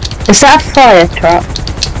 Is that a fire truck?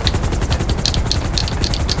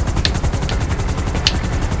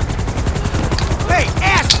 Hey,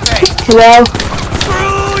 ass me! Well.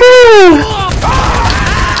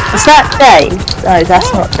 Is that Dave? No,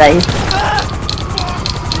 that's not Dave.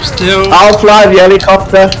 Still. I'll fly the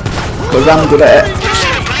helicopter, because I'm good at it. You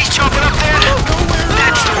see the police chopper up there?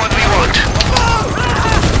 That's the one we want.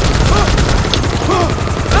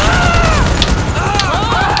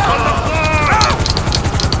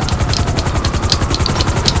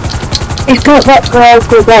 He's got that girl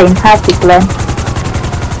good aim, has he, Glenn?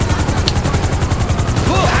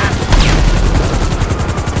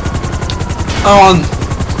 On.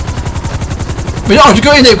 We don't have to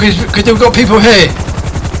go in there because we've got people here.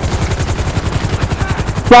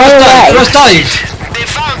 Where's Dave? They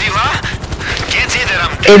found you, huh? Can't say that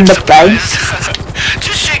I'm In the place.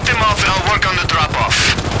 Just shake them off and I'll work on the drop-off.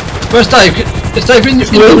 Where's Dave? Is Dave in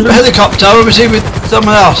the helicopter or is he with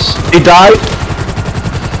someone else? He died.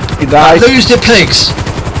 He died. Lose the pigs.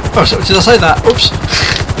 Oh, so, did I say that? Oops.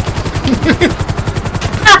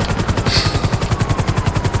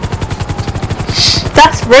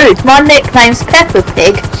 That's rude. My nickname's Peppa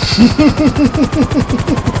Pig.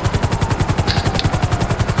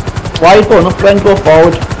 Why are you going up, Glenn? Go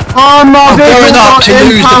forward. Oh my I'm going up to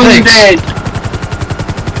lose the pigs.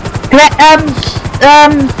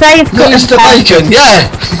 Dave got Lose the bacon, yeah.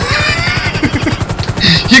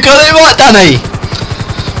 You got it right, Danny.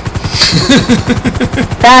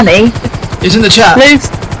 Danny. He's in the chat.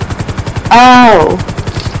 Oh.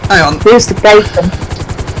 Hang on. Here's the bacon.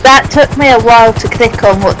 That took me a while to click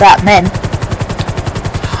on what that meant.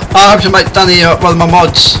 I have to make Danny one of my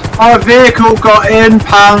mods. Our vehicle got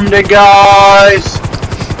impounded, guys.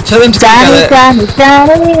 Tell him to go get it.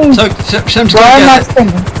 Danny. Tell him to go get it.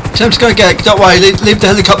 Tell him to go get it. Don't worry, leave the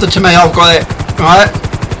helicopter to me, I've got it. Alright?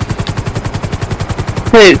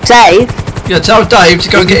 Who, Dave? Yeah, tell Dave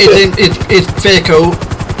to go and get his vehicle.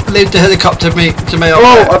 Leave the helicopter to me.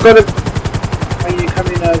 Oh, I've got to... When you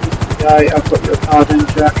coming over today, I've got your card and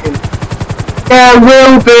jacket. There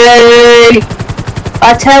will be!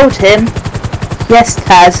 I told him. Yes,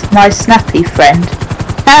 Taz, my snappy friend.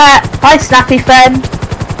 Hi, snappy friend.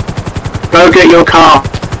 Go get your car.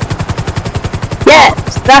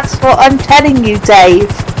 Yes, that's what I'm telling you, Dave.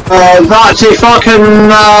 That's if I can,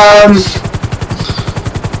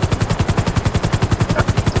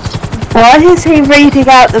 Why is he reading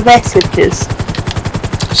out the messages?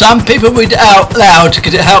 Some people read it out loud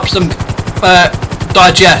because it helps them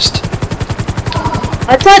digest.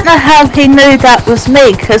 I don't know how he knew that was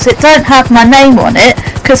me, because it don't have my name on it,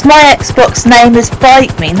 because my Xbox name is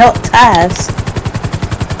Bite Me, not Taz.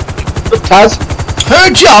 Taz?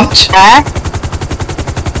 Who jumped?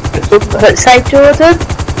 But say, Jordan?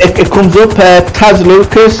 It comes up Taz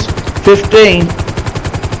Lucas 15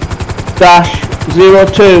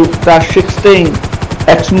 -02-16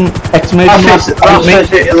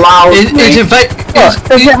 it allows me. It's in fact,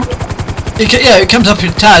 it comes up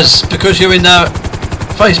in Taz because you're in the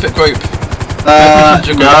Facebook group.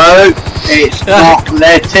 No, it's not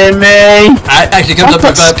letting me. It actually comes up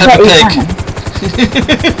with Peppa Pig.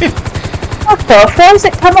 Why does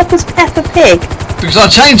it come up as Peppa Pig? Because I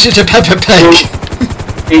changed it to Peppa Pig.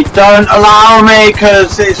 It don't allow me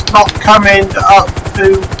because it's not coming up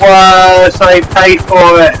to say pay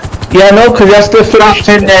for it. Yeah, no, because that's the finish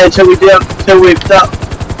in there till we've done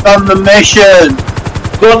the mission.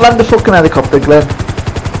 Go and land the fucking helicopter, Glenn.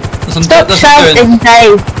 Stop shouting,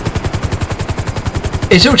 Dave.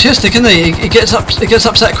 It's autistic, isn't he? It gets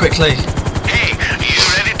upset quickly. Hey, you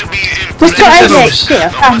ready to be We've got ADHD,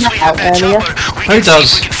 I found that out earlier. Who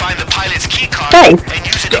does? Dave.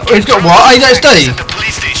 We've got what? ADHD?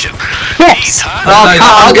 Yes. I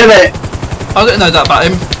can't get it. I didn't know that about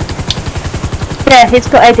him. Yeah, he's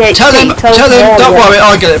got ADHD. Tell him, don't worry,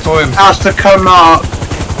 I'll get it for him. Has to come up.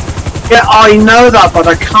 Yeah, I know that, but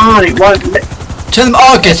I can't. It won't. Tell him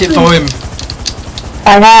I'll get it for him.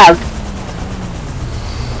 I have.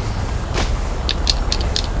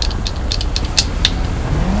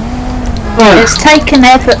 It's taken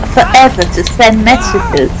forever to send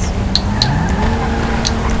messages.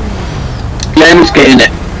 Glenn's getting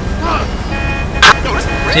it.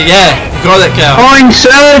 So yeah, you got it, girl. Fine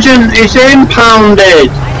Surgeon is impounded.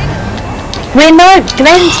 We know,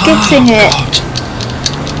 Glenn's getting it.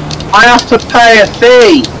 I have to pay a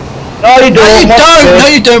fee. No, you don't. No,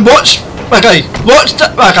 you don't. Watch. Okay, watch.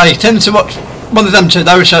 Okay, tend to watch one of them two.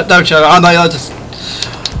 Don't show. I know. I just.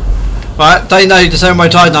 Right, they know the same way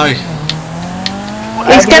I know.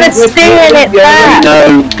 He's gonna steal it back.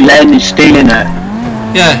 No, Glenn is stealing it.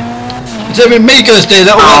 Yeah. It's even me gonna steal it.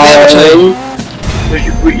 Or one of the other two.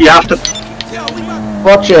 You have to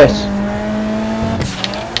watch this.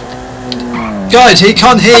 Guys, he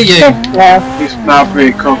can't hear you. He's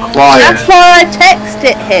Maverick, quiet. That's why I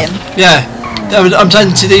texted him. Yeah, I'm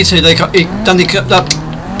saying to these two, Dave can't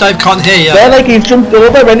hear you. They're like he's jumped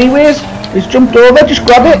over anyways. He's jumped over, just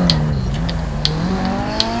grab it.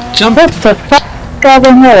 Jump. What the fuck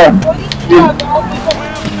going on?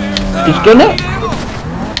 He's done it.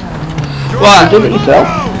 What? You've done it yourself.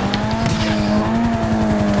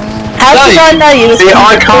 How did I know you? See,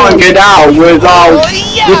 I can't get out without.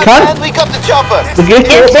 You can't. We got the chopper. The gate's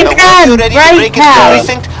open. Right now.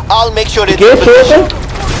 I'll make sure The gate's open.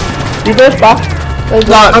 You go back.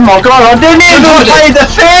 No. Oh my god, I didn't even pay the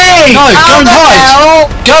fee! No, go and hide!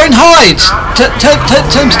 Go and hide!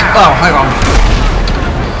 Oh, hang on.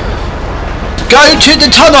 Go to the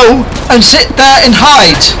tunnel and sit there and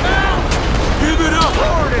hide!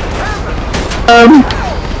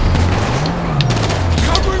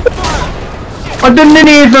 I didn't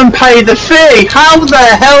even pay the fee! How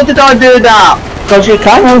the hell did I do that? Because you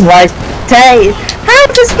can't. Oh my days. How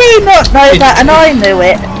does he not know that and I knew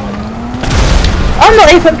it? I'm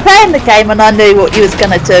not even playing the game and I knew what you was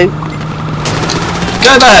gonna do.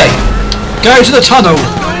 Go there! Go to the tunnel!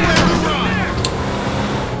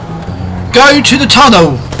 Go to the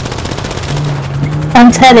tunnel!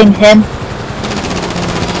 I'm telling him.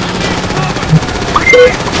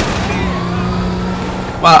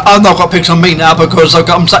 Well, I've not got pics on me now because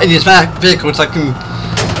I'm sat in this vehicle so I can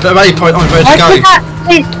put a waypoint on where to go.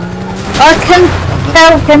 I can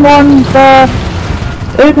tell him on the...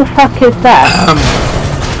 Who the fuck is that?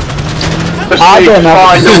 I don't know.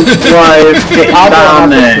 I don't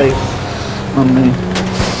know.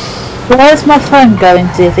 Where's my phone going,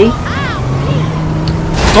 Divvy?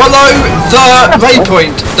 Follow the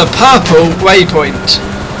waypoint, the purple waypoint.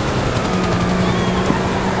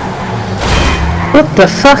 What the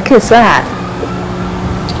fuck is that?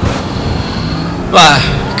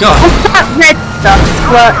 God. What's that red stuff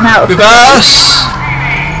squirting out of Reverse!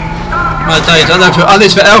 My days, I need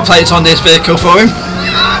to put L plates on this vehicle for him.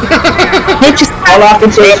 All I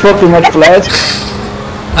can see is fucking red flares.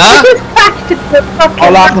 Huh?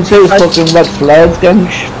 All I can see is fucking red flares going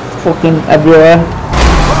fucking everywhere.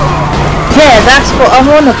 Yeah, that's what I'm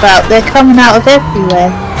on about. They're coming out of everywhere.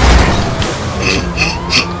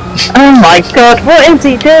 Oh my god, what is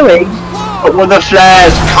he doing? But with the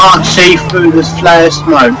flares, can't see through the flare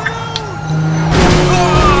smoke.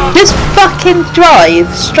 Just fucking drive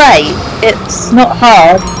straight. It's not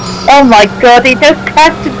hard. Oh my god, he just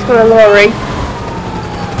crashed into a lorry.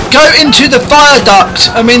 Go into the fire duct.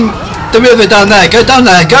 I mean, the river down there. Go down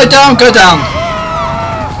there. Go down. Go down.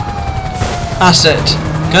 That's it.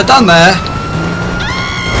 Go down there.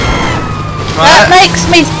 Right. That makes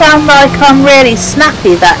me sound like I'm really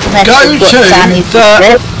snappy. That Go message. to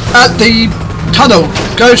at the tunnel.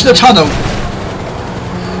 Go to the tunnel.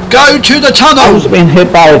 Go to the tunnel. I was being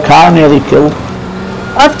hit by a car, nearly killed.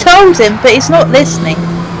 I've told him, but he's not listening.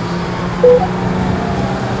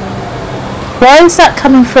 Why is that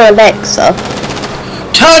coming through Alexa?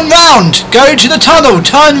 Turn round. Go to the tunnel.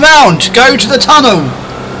 Turn round. Go to the tunnel.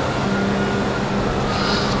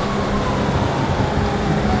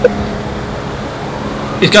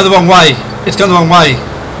 He's going the wrong way. It's going the wrong way.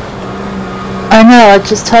 I know, I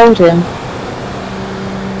just told him.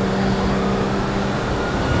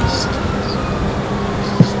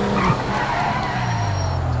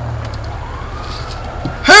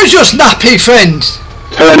 Who's your snappy friend?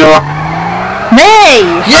 Turner.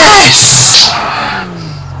 Me! Yes!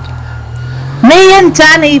 Me and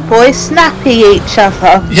Danny boy snappy each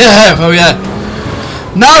other. Yeah, well yeah.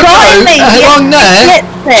 Now go along there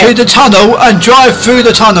to the tunnel and drive through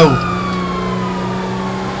the tunnel.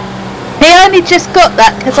 He only just got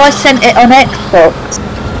that because I sent it on Xbox.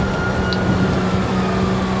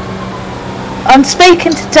 I'm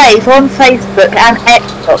speaking to Dave on Facebook and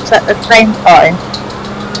Xbox at the same time.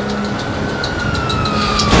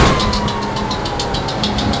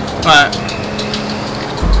 Right.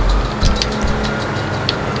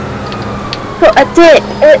 Got a dick,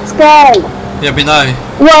 let's go. Yeah, we know.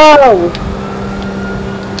 Whoa.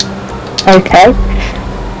 Okay.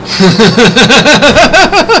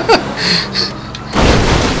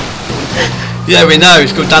 Yeah, we know.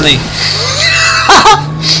 It's called Danny.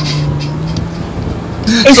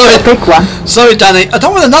 It's sorry, a big one. Sorry, Danny. I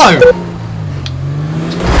don't want to know.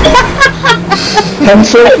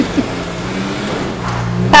 Pencil.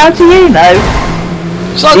 How do you know?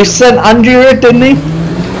 So he sent Andrew it, didn't he?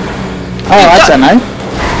 Oh, I don't know.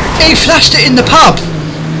 He flashed it in the pub.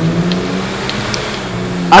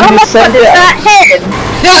 And he sent it. Is that him?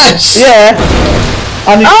 Yes. Yeah.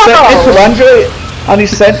 And he sent it to Andrew. And he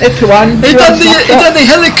sent it to Andrew. He done the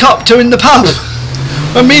helicopter in the pub.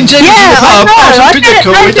 When me and Jenny was in the pub, I didn't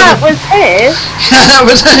know that was his. Yeah, that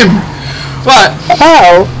was him. Right.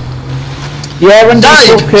 Oh. Yeah, when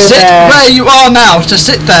Dave, sit where you are now. Just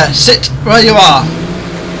sit there. Sit where you are.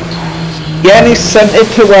 Yeah, and he sent it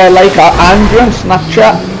to like Andrew on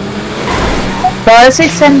Snapchat. Why is he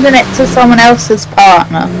sending it to someone else's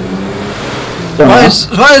partner? Why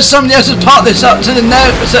is somebody else's partner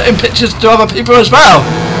sending pictures to other people as well?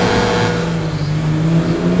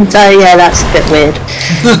 Oh yeah, that's a bit weird.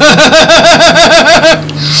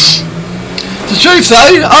 The truth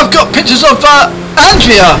though, I've got pictures of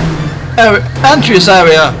Andrea's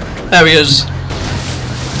areas.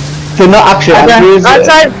 They're not actually Andrea's. I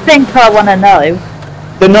don't think I want to know.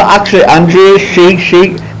 They're not actually Andrea's.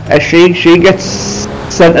 She gets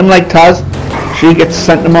sent them like Taz. She gets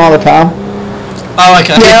sent them all the time. Oh,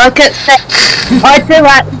 okay. Yeah, I do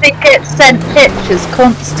actually get sent pictures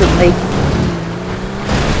constantly.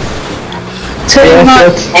 Too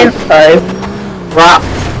much info. Rap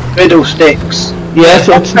fiddlesticks. Yeah,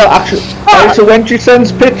 so it's not actually. So when she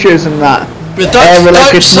sends pictures and that, but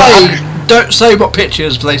don't say what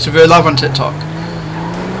pictures, please. If you're live on TikTok.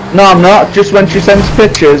 No, I'm not. Just when she sends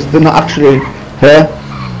pictures, they're not actually her.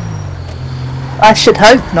 I should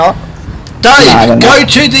hope not. Dave, go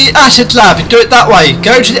to the acid lab and do it that way.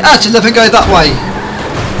 Go to the acid lab and go that way.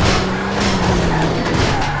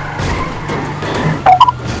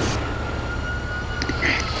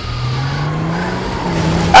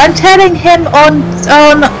 I I'm telling him on.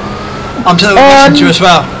 I'm telling you as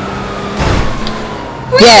well.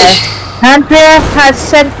 Yeah. Andrea has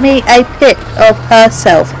sent me a pic of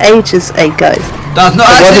herself ages ago. That's not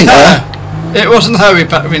actually her. It wasn't her.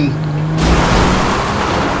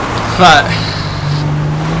 Right.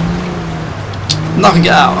 Nothing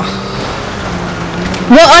get out.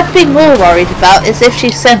 What I'd be more worried about is if she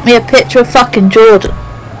sent me a picture of fucking Jordan.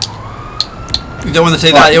 You don't want to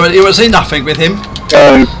see that. You want to see nothing with him.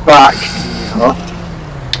 Go back.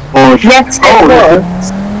 Yes, it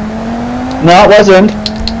was. No, it wasn't.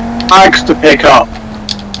 Bags to pick up.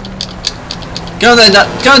 Go then.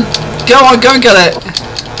 Go on. Go and get it.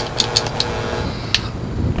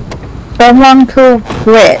 Someone called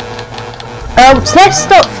Brit. Let's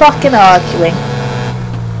stop fucking arguing.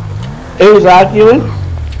 Who's arguing?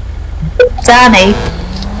 Danny.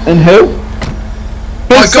 And who?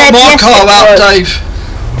 I got my car out, Dave.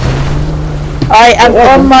 I am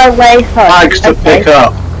on my way home. Bags to pick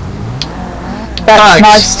up. That's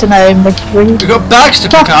nice to know, McGree. We've got bags to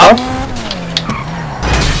pick up.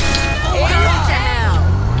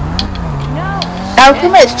 How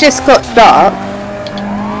come it's just got dark?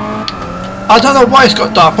 I don't know why it's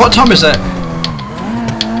got dark. What time is it?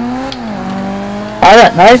 I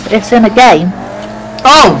don't know. It's in a game.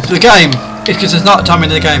 Oh, the game. It's because there's night time in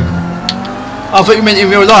the game. I thought you meant in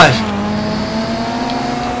real life.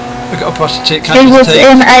 We've got a prostitute. He was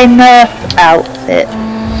in a Nerf outfit.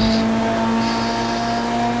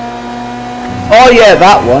 Oh yeah,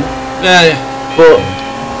 that one. Yeah. But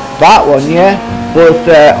that one, yeah. But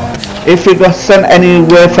if it got sent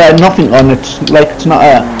anywhere for nothing on, it's like it's not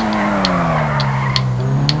a.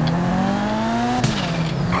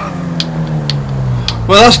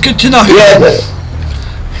 Well, that's good to know. Yeah.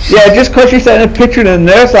 Yeah, just because you sent a picture in a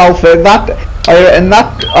nurse outfit, that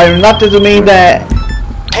doesn't mean that.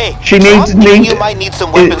 Hey, she needs you might need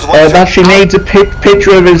some weapons. That she needs a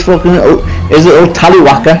picture of his fucking his little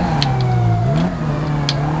tallywhacker.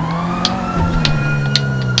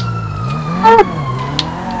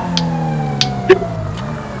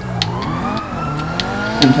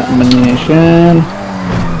 Contamination.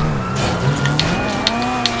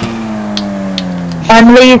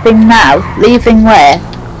 I'm leaving now. Leaving where?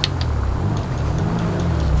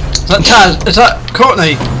 Is that Taz? Is that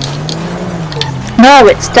Courtney? No,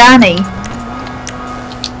 it's Danny.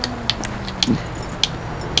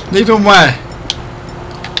 Leaving where?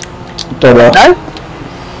 Don't know. No?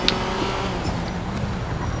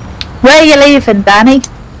 Where are you leaving, Danny?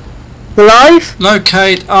 Live?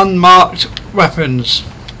 Locate unmarked weapons.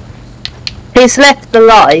 He's left the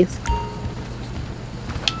live.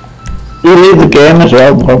 You leave the game as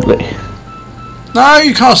well, probably. No,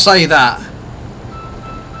 you can't say that.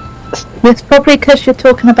 It's probably because you're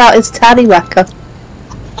talking about his tallywhacker.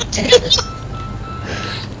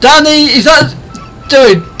 Danny, is that...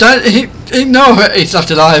 Dude, don't ignore it. He's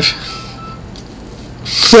left alive.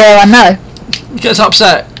 Yeah, I know. He gets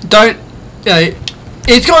upset. Don't... You know,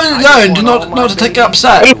 he's got to learn not to take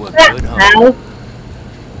upset. It's left now.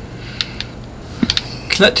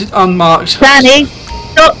 Collected unmarked. Danny,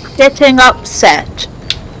 stop getting upset.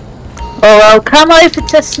 Or I'll come over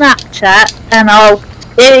to Snapchat and I'll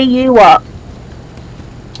cheer you up.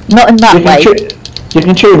 Not in that way. You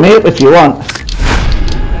can cheer me up if you want.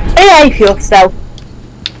 Behave yourself.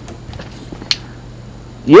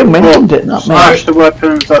 You mentioned it, not me. Smash the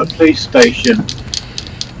weapons at the police station.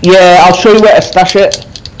 Yeah, I'll show you where to stash it.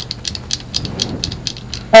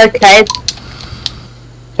 Okay.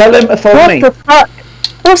 Tell him to follow me. What the fuck?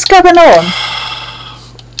 What's going on?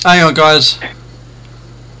 Hang on, guys.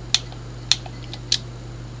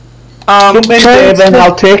 Jump in, Dave, and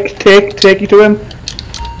I'll take you to him.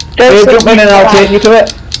 Dave, jump in and I'll take you to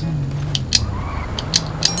it.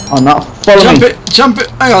 Oh, not follow me. Jump it.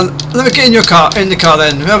 Hang on. Let me get in the car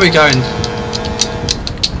then. Where are we going?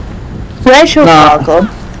 Where's your car gone?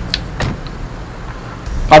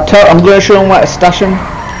 I'm going to show him where to stash him.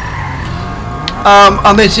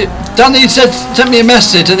 I mean, Danny sent me a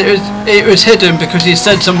message and it was hidden because he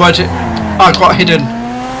said some words I got hidden.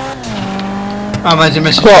 I made a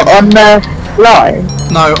message. What, on the line?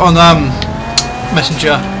 No, on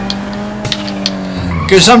Messenger.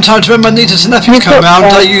 Because sometimes when my niece and nephew come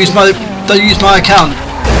around, they use my account.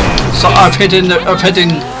 So I've hidden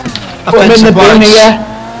offensive words.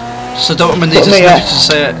 So I don't want my niece and nephew to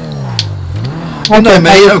say it. You know me,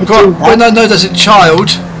 when I know there's a child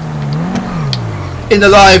in the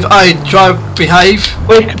live, I try to behave.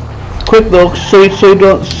 Quick look, so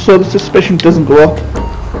the suspicion doesn't go up.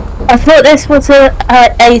 I thought this was a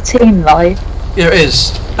 18 live. Yeah, it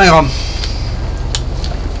is. Hang on.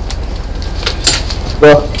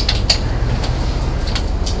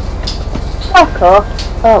 Fuck off.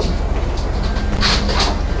 Oh.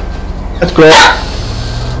 That's great.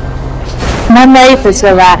 My neighbours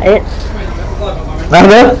are at it. Are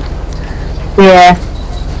they? Yeah.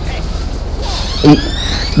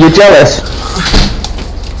 You're jealous?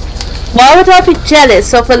 Why would I be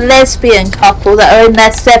jealous of a lesbian couple that are in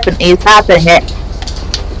their 70s having it?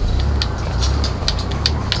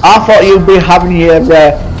 I thought you'd be having your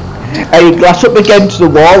glass up against the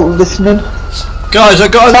wall listening. Guys, I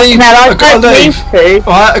gotta leave. I gotta leave.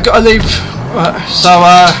 Alright, I gotta leave. Right, so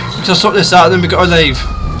just sort this out, and then we gotta leave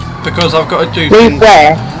because I've got to do things. Leave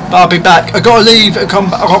where? But I'll be back. I gotta leave and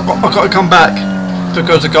come. I gotta come back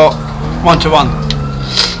because I got 1-to-1.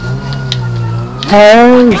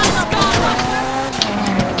 Oh.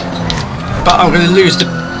 But I'm gonna lose the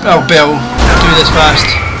bill. Do this first.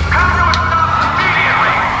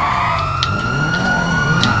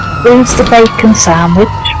 Lose the bacon sandwich.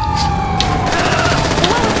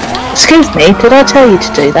 Excuse me, did I tell you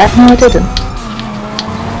to do that? No, I didn't.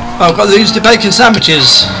 I've got to lose the bacon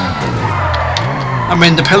sandwiches. I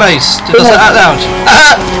mean the police. Did I say that out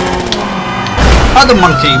loud? Other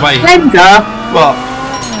monkey, wait. Linda. What?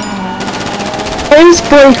 Whose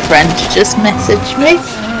boyfriend just messaged me?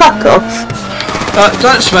 Fuck off.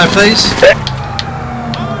 Don't swear, please.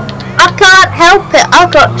 I can't help it.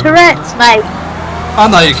 I've got Tourette's, mate. I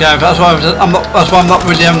know you can. That's why I'm not. That's why I'm not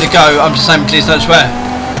really having to go. I'm just saying, please don't swear.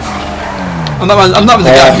 I'm not having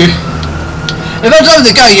to go. If I was having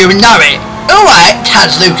to go, you would know it. All right,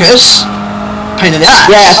 Taz Lucas. Pain in the ass.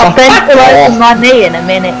 Yeah, I'll bend over my knee in a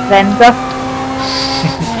minute, Fender.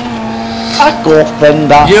 Fuck off,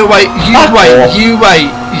 Fender. You wait. You wait.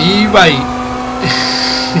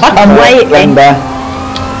 I'm waiting.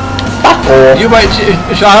 You wait.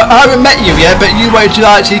 I haven't met you yet, but you wait till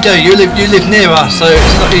I actually go. You live near us, so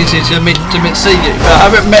it's not easy to see you. But I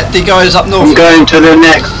haven't met the guys up north. I'm going to the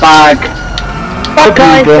next bag. The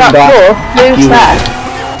guys up north? Who's that?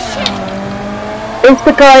 Who's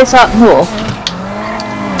the guys up north?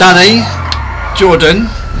 Danny, Jordan.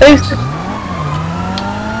 Who's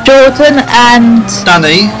Jordan and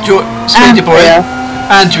Danny, Speedy Boy,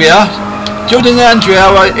 Andrea. Jordan and Andrea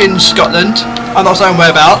are in Scotland. I'm not saying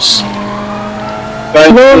whereabouts.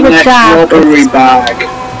 Going to the next robbery bag.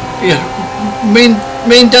 Yeah, me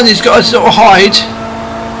and Danny's got a sort of hide.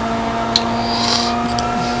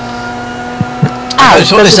 I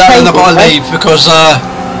sort this out and I've got to leave because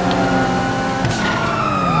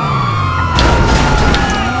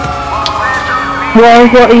Why?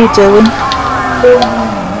 What are you doing?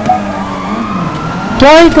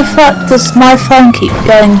 Why the fuck does my phone keep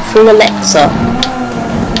going through Alexa?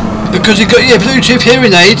 Because you've got your Bluetooth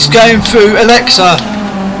hearing aids going through Alexa.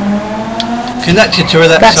 Connected to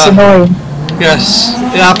Alexa. That's annoying. Yes,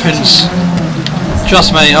 it happens.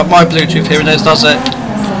 Trust me, my Bluetooth hearing aids does it.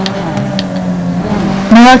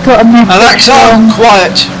 Now I got a message. Alexa,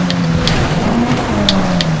 quiet.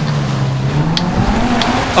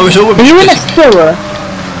 Oh, it's all. Are you in a sewer?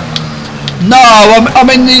 No, I'm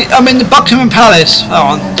in the Buckingham Palace.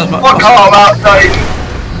 Oh, doesn't matter. Fuck all that, Dave.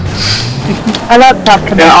 I love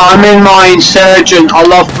Buckingham. Yeah, I'm in my insurgent. I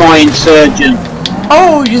love my insurgent.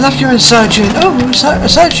 Oh, you love your insurgent. Oh,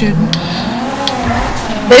 insurgent.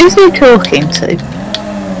 Who's he talking to?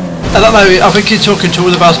 I don't know. I think he's talking to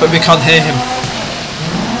all of us, but we can't hear him.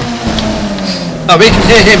 No, we can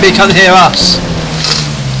hear him, but he can't hear us.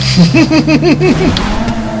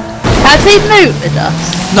 Has he muted us?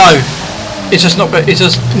 No, it's just not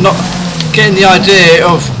getting the idea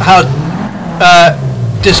of how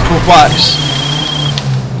Discord works.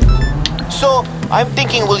 So, I'm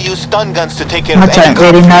thinking we'll use stun guns to take care I of any don't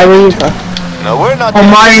really know either. No, we're not. I'm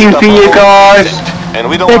waiting for you guys. And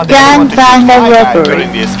we don't The want anyone to shoot my guy robbery.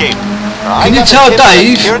 during the escape. Can you tell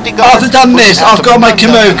Dave, after I've done this, I've got to make a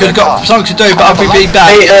move because I've got something to do, but I'll be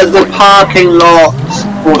back. Wait at the parking lot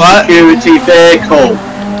for security vehicle.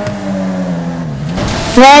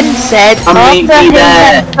 Glenn said after he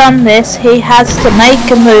has done this, he has to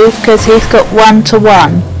make a move because he's got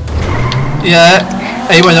 1-to-1. Yeah,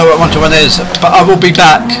 he won't know what 1-to-1 is, but I will be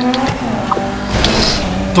back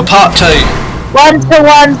for part 2.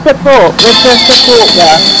 1-to-1 support with the support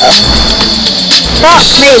worker. Fuck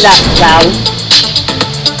me, that loud.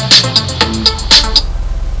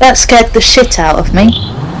 That scared the shit out of me.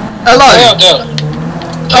 Hello.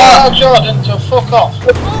 Jordan, to fuck off.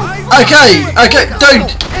 Okay,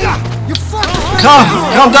 dude.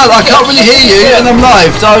 Calm down. I can't really hear you, and I'm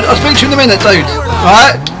live. So I'll speak to you in a minute, dude.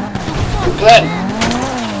 Alright? Glenn,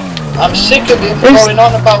 I'm sick of him going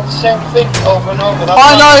on about the same thing over and over.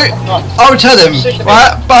 I know. I will tell him.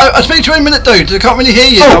 Right? But I'll speak to you in a minute, dude. I can't really hear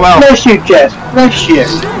you. Oh, well. Bless you, Jeff. Bless you.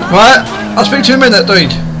 Right? I'll speak to you in a minute,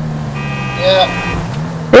 dude. Yeah,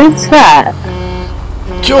 Who's that?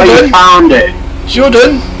 Jordan. Oh, you found it.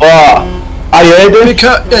 Jordan. What? I heard him.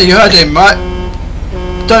 Yeah, you heard him, right?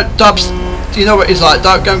 Don't Dubs. You know what he's like.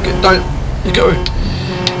 Don't go. Don't. You go.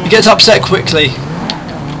 He gets upset quickly.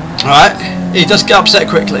 Right? He does get upset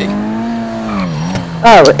quickly.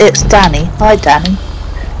 Oh, it's Danny. Hi, Danny.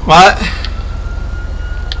 Right?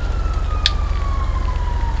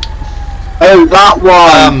 Oh, that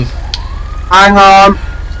one. Hang on.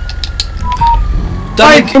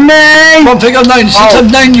 Danny, one thing I've known since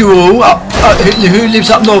I've known you all, who lives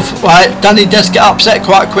up north, right? Danny does get upset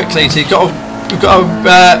quite quickly, so you've got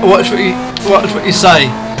to watch what you say.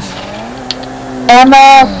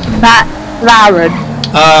 Emma McLaren.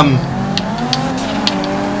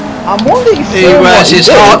 I'm only He wears his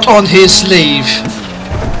heart on his sleeve.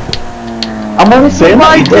 I'm only saying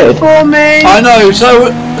what he did. For me. I know, so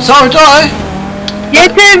do I. You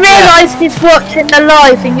do realise he's watching the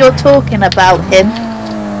live and you're talking about him?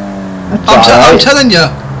 I'm telling you.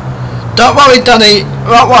 Don't worry, Danny.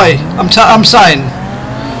 Right way. I'm saying.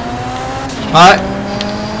 Right?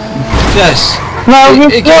 Yes. Well,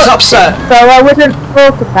 he gets upset. So I wouldn't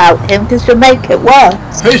talk about him because you'll make it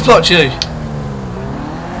worse. Who's blocked you?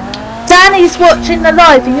 Danny's watching the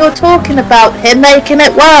live and you're talking about him, making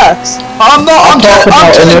it worse. I'm not. I'm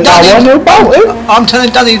telling Danny. I'm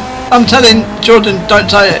telling Danny. I'm telling Jordan. Don't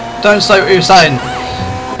say it. Don't say what you're saying.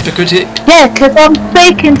 Because it. Yeah, because I'm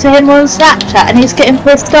speaking to him on Snapchat and he's getting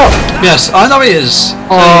pissed off. Yes, I know he is.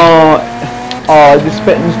 Oh, you're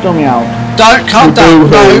spitting his dummy out. Don't calm down.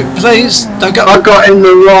 No, please. Don't get. I got in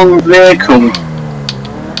the wrong vehicle.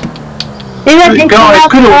 You The guy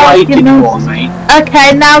could have waited for me.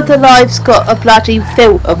 Okay, now the live's got a bloody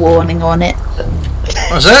filter warning on it.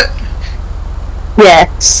 Was it?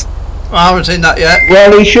 Yes. I haven't seen that yet.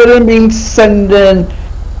 Well, he shouldn't have been sending,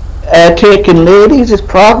 taking ladies as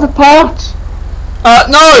private parts.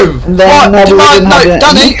 No! And then What? No,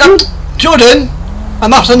 Danny, Jordan,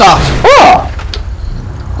 enough's enough. What?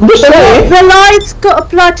 I'm just saying. The live's got a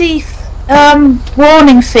bloody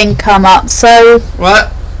warning thing come up, so... Right,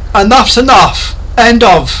 enough's enough. End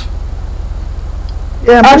of.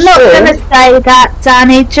 Yeah, I'm not going to say that,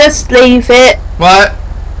 Danny, just leave it. Right.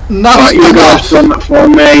 No, Right, you guys done it for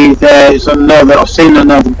me. There's another. I've seen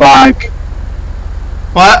another bag.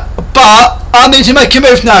 Right, but I need to make a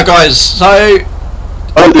move now, guys. So,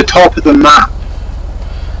 on the top of the map.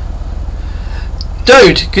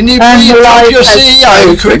 dude, can you please drop your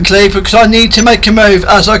CEO quickly because I need to make a move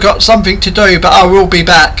as I got something to do, but I will be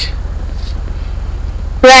back.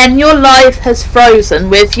 Glenn, your live has frozen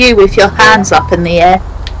with you with your hands up in the air.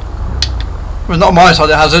 Well, not on my side,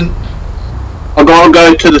 it hasn't. I've got to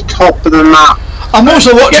go to the top of the map. I'm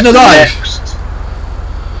also watching the live.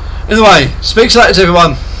 Anyway, speak to that to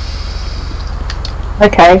everyone.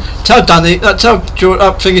 Okay. Tell Danny, tell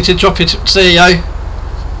Thingy to drop his CEO.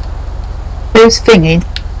 Who's Thingy?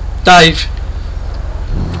 Dave.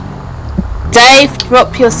 Dave,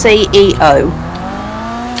 drop your CEO.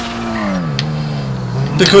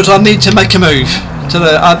 Because I need to make a move.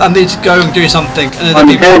 I need to go and do something, and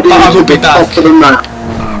then but I will be back. Top of the map.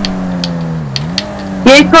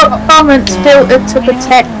 You've got comments filtered to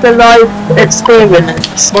protect the live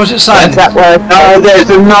experience. What's it saying? That word? There's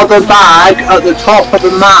another bag at the top of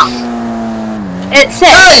the map. It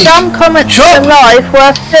says some comments to the live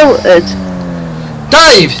were filtered.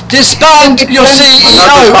 Dave, disband your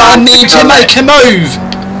CEO. I need to make a move.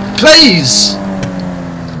 Please.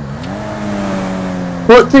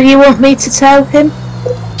 What do you want me to tell him?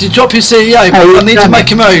 To drop your CEO, I need to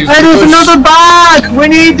make a move. Hey, there's another bag! We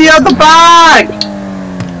need the other bag!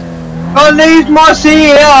 I need my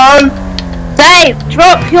CEO! Dave,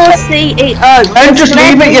 drop your CEO! And just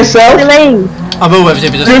leave it yourself! I will have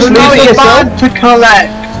it. Just leave it yourself! To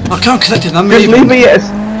collect! I can't collect it, I'm just leaving. Leave it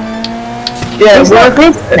yeah, it's not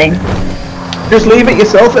listening. Just leave it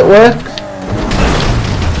yourself, it works.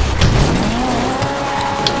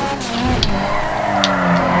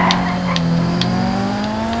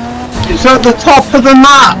 It's at the top of the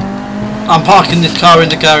map! I'm parking this car in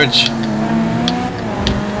the garage.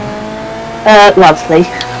 Lovely.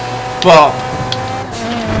 What?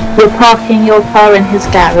 You're parking your car in his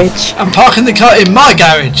garage. I'm parking the car in my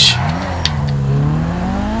garage.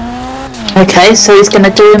 Okay, so he's going to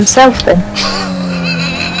do himself then.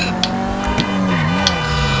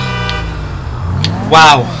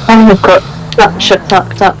 Wow. Oh, you've got such a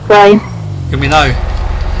fucked up brain. Give me no.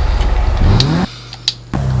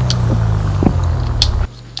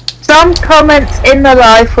 Some comments in the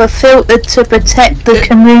live were filtered to protect the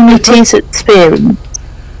community's experience.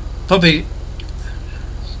 Probably.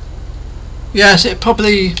 Yes, it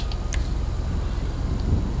probably.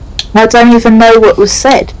 I don't even know what was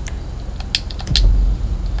said.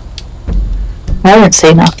 I haven't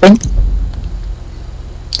seen nothing.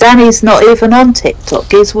 Danny's not even on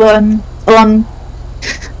TikTok. He's on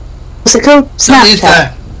what's it called?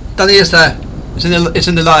 Snapchat. Danny is there. It's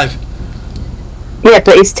in the live. Yeah,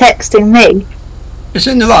 but he's texting me. It's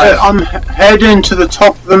in the live. I'm heading to the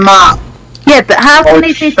top of the map. Yeah, but how can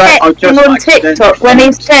he be texting on TikTok when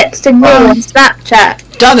he's texting me on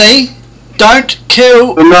Snapchat? Danny, don't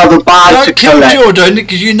kill another bag to kill Jordan,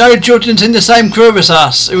 because you know Jordan's in the same crew as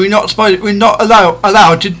us. We're not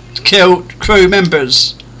allowed to kill crew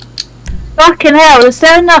members. Fucking hell! Is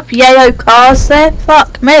there enough yayo cars there?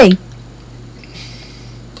 Fuck me.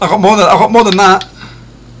 I got more than that.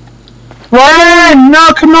 Why?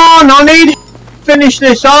 No, come on! I need to finish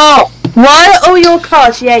this off. Why are all your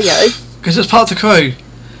cars yayo? Because it's part of the crew.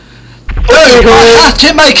 Dude, I had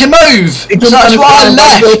to make a move! So that's why I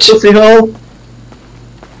left!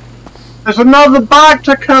 There's another bag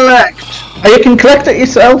to collect! You can collect it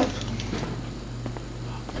yourself.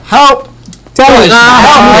 Help! Guys,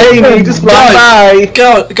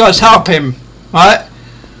 guys, help him! Right?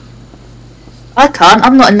 I can't,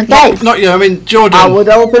 I'm not in the game. Not you, I mean Jordan. I would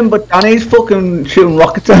help him, but Danny's fucking shooting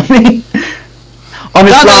rockets at me. On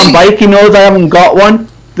his brown bike, he knows I haven't got one.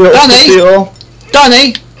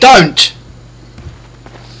 Danny, don't!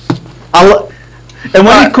 And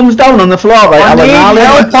when he comes down on the floor, right, I'll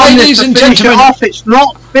annihilate him. Ladies and gentlemen, it's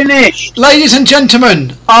not finished. Ladies and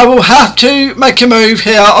gentlemen, I will have to make a move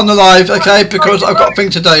here on the live, okay, because I've got a thing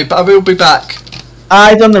to do, but I will be back.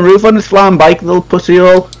 He's on the roof on his flying bike, little pussy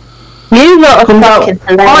hole. You lot are fucking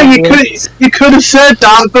hilarious. You could have said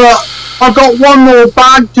that, but I've got one more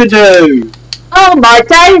bag to do. Oh my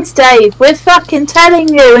days, Dave, we're fucking telling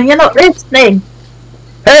you and you're not listening.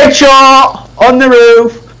 Headshot on the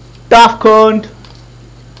roof, daft cunt.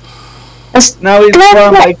 Now he's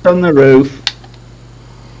flying bike on the roof.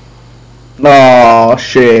 Oh,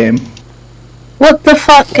 shame. What the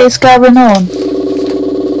fuck is going on?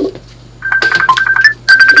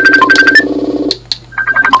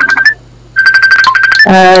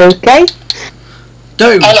 Okay.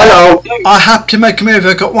 Dude, hello. I have to make a move.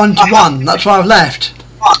 I got 1-1. That's why I've left.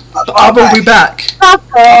 So I will be back.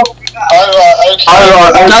 Alright, okay.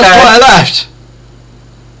 That's why I left.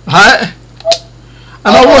 Right?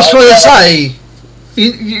 And I was going to say,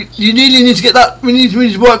 you really need to get that. We need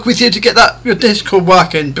to work with you to get that your Discord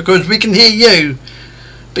working, because we can hear you,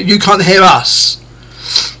 but you can't hear us.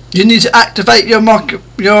 You need to activate your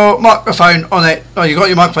microphone on it. Oh, you got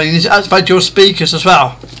your microphone. You need to activate your speakers as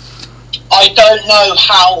well. I don't know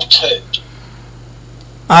how to.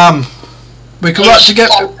 We can work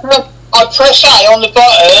together. I press A on the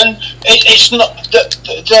button. It's not the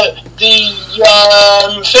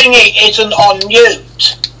thingy isn't on mute,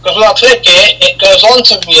 because when I click it goes on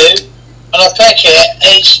to mute, and I click it.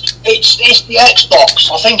 It's the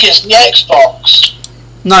Xbox. I think it's the Xbox.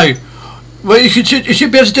 No. Well, you should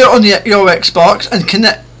be able to do it on your Xbox and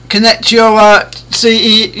connect your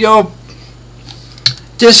your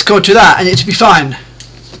Discord to that, and it should be fine.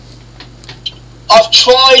 I've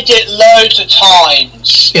tried it loads of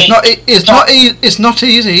times. It's not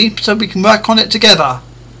easy, so we can work on it together.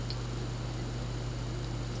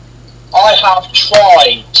 I have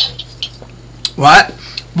tried. Right.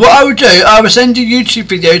 What I would do, I would send you YouTube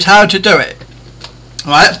videos how to do it.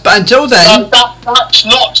 Right, but until then, that's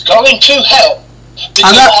not going to help,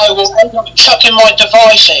 because I will end up chucking my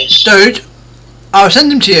devices. Dude, I'll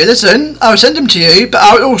send them to you. Listen, I'll send them to you, but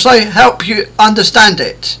I'll also help you understand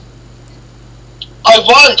it. I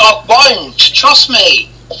won't. Trust me.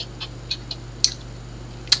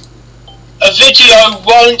 A video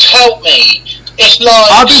won't help me. It's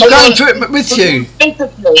like I'll be going through it with you.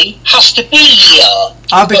 Physically has to be here.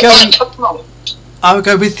 I'll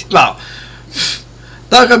go with. Well,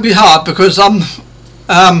 that's going to be hard because I know.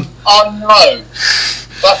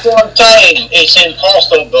 That's what I'm saying. It's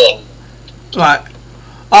impossible. Right.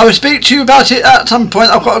 I will speak to you about it at some point.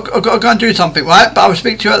 I've got to go and do something, right? But I will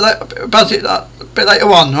speak to you about it a bit later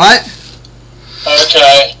on, right?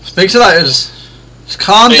 Okay. Speak to you later. Just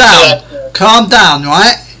calm down. Calm down,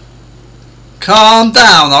 right? Calm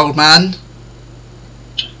down, old man.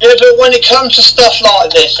 Yeah, but when it comes to stuff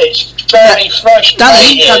like this, it's very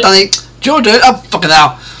frustrating. Danny, Jordan, oh fucking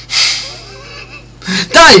hell.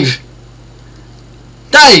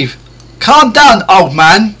 Dave, calm down, old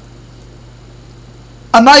man.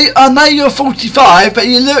 I know you're 45, but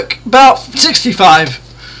you look about 65.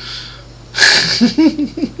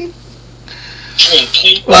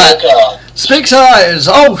 Right. Speak to later.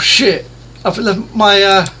 Oh shit! I've left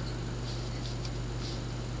my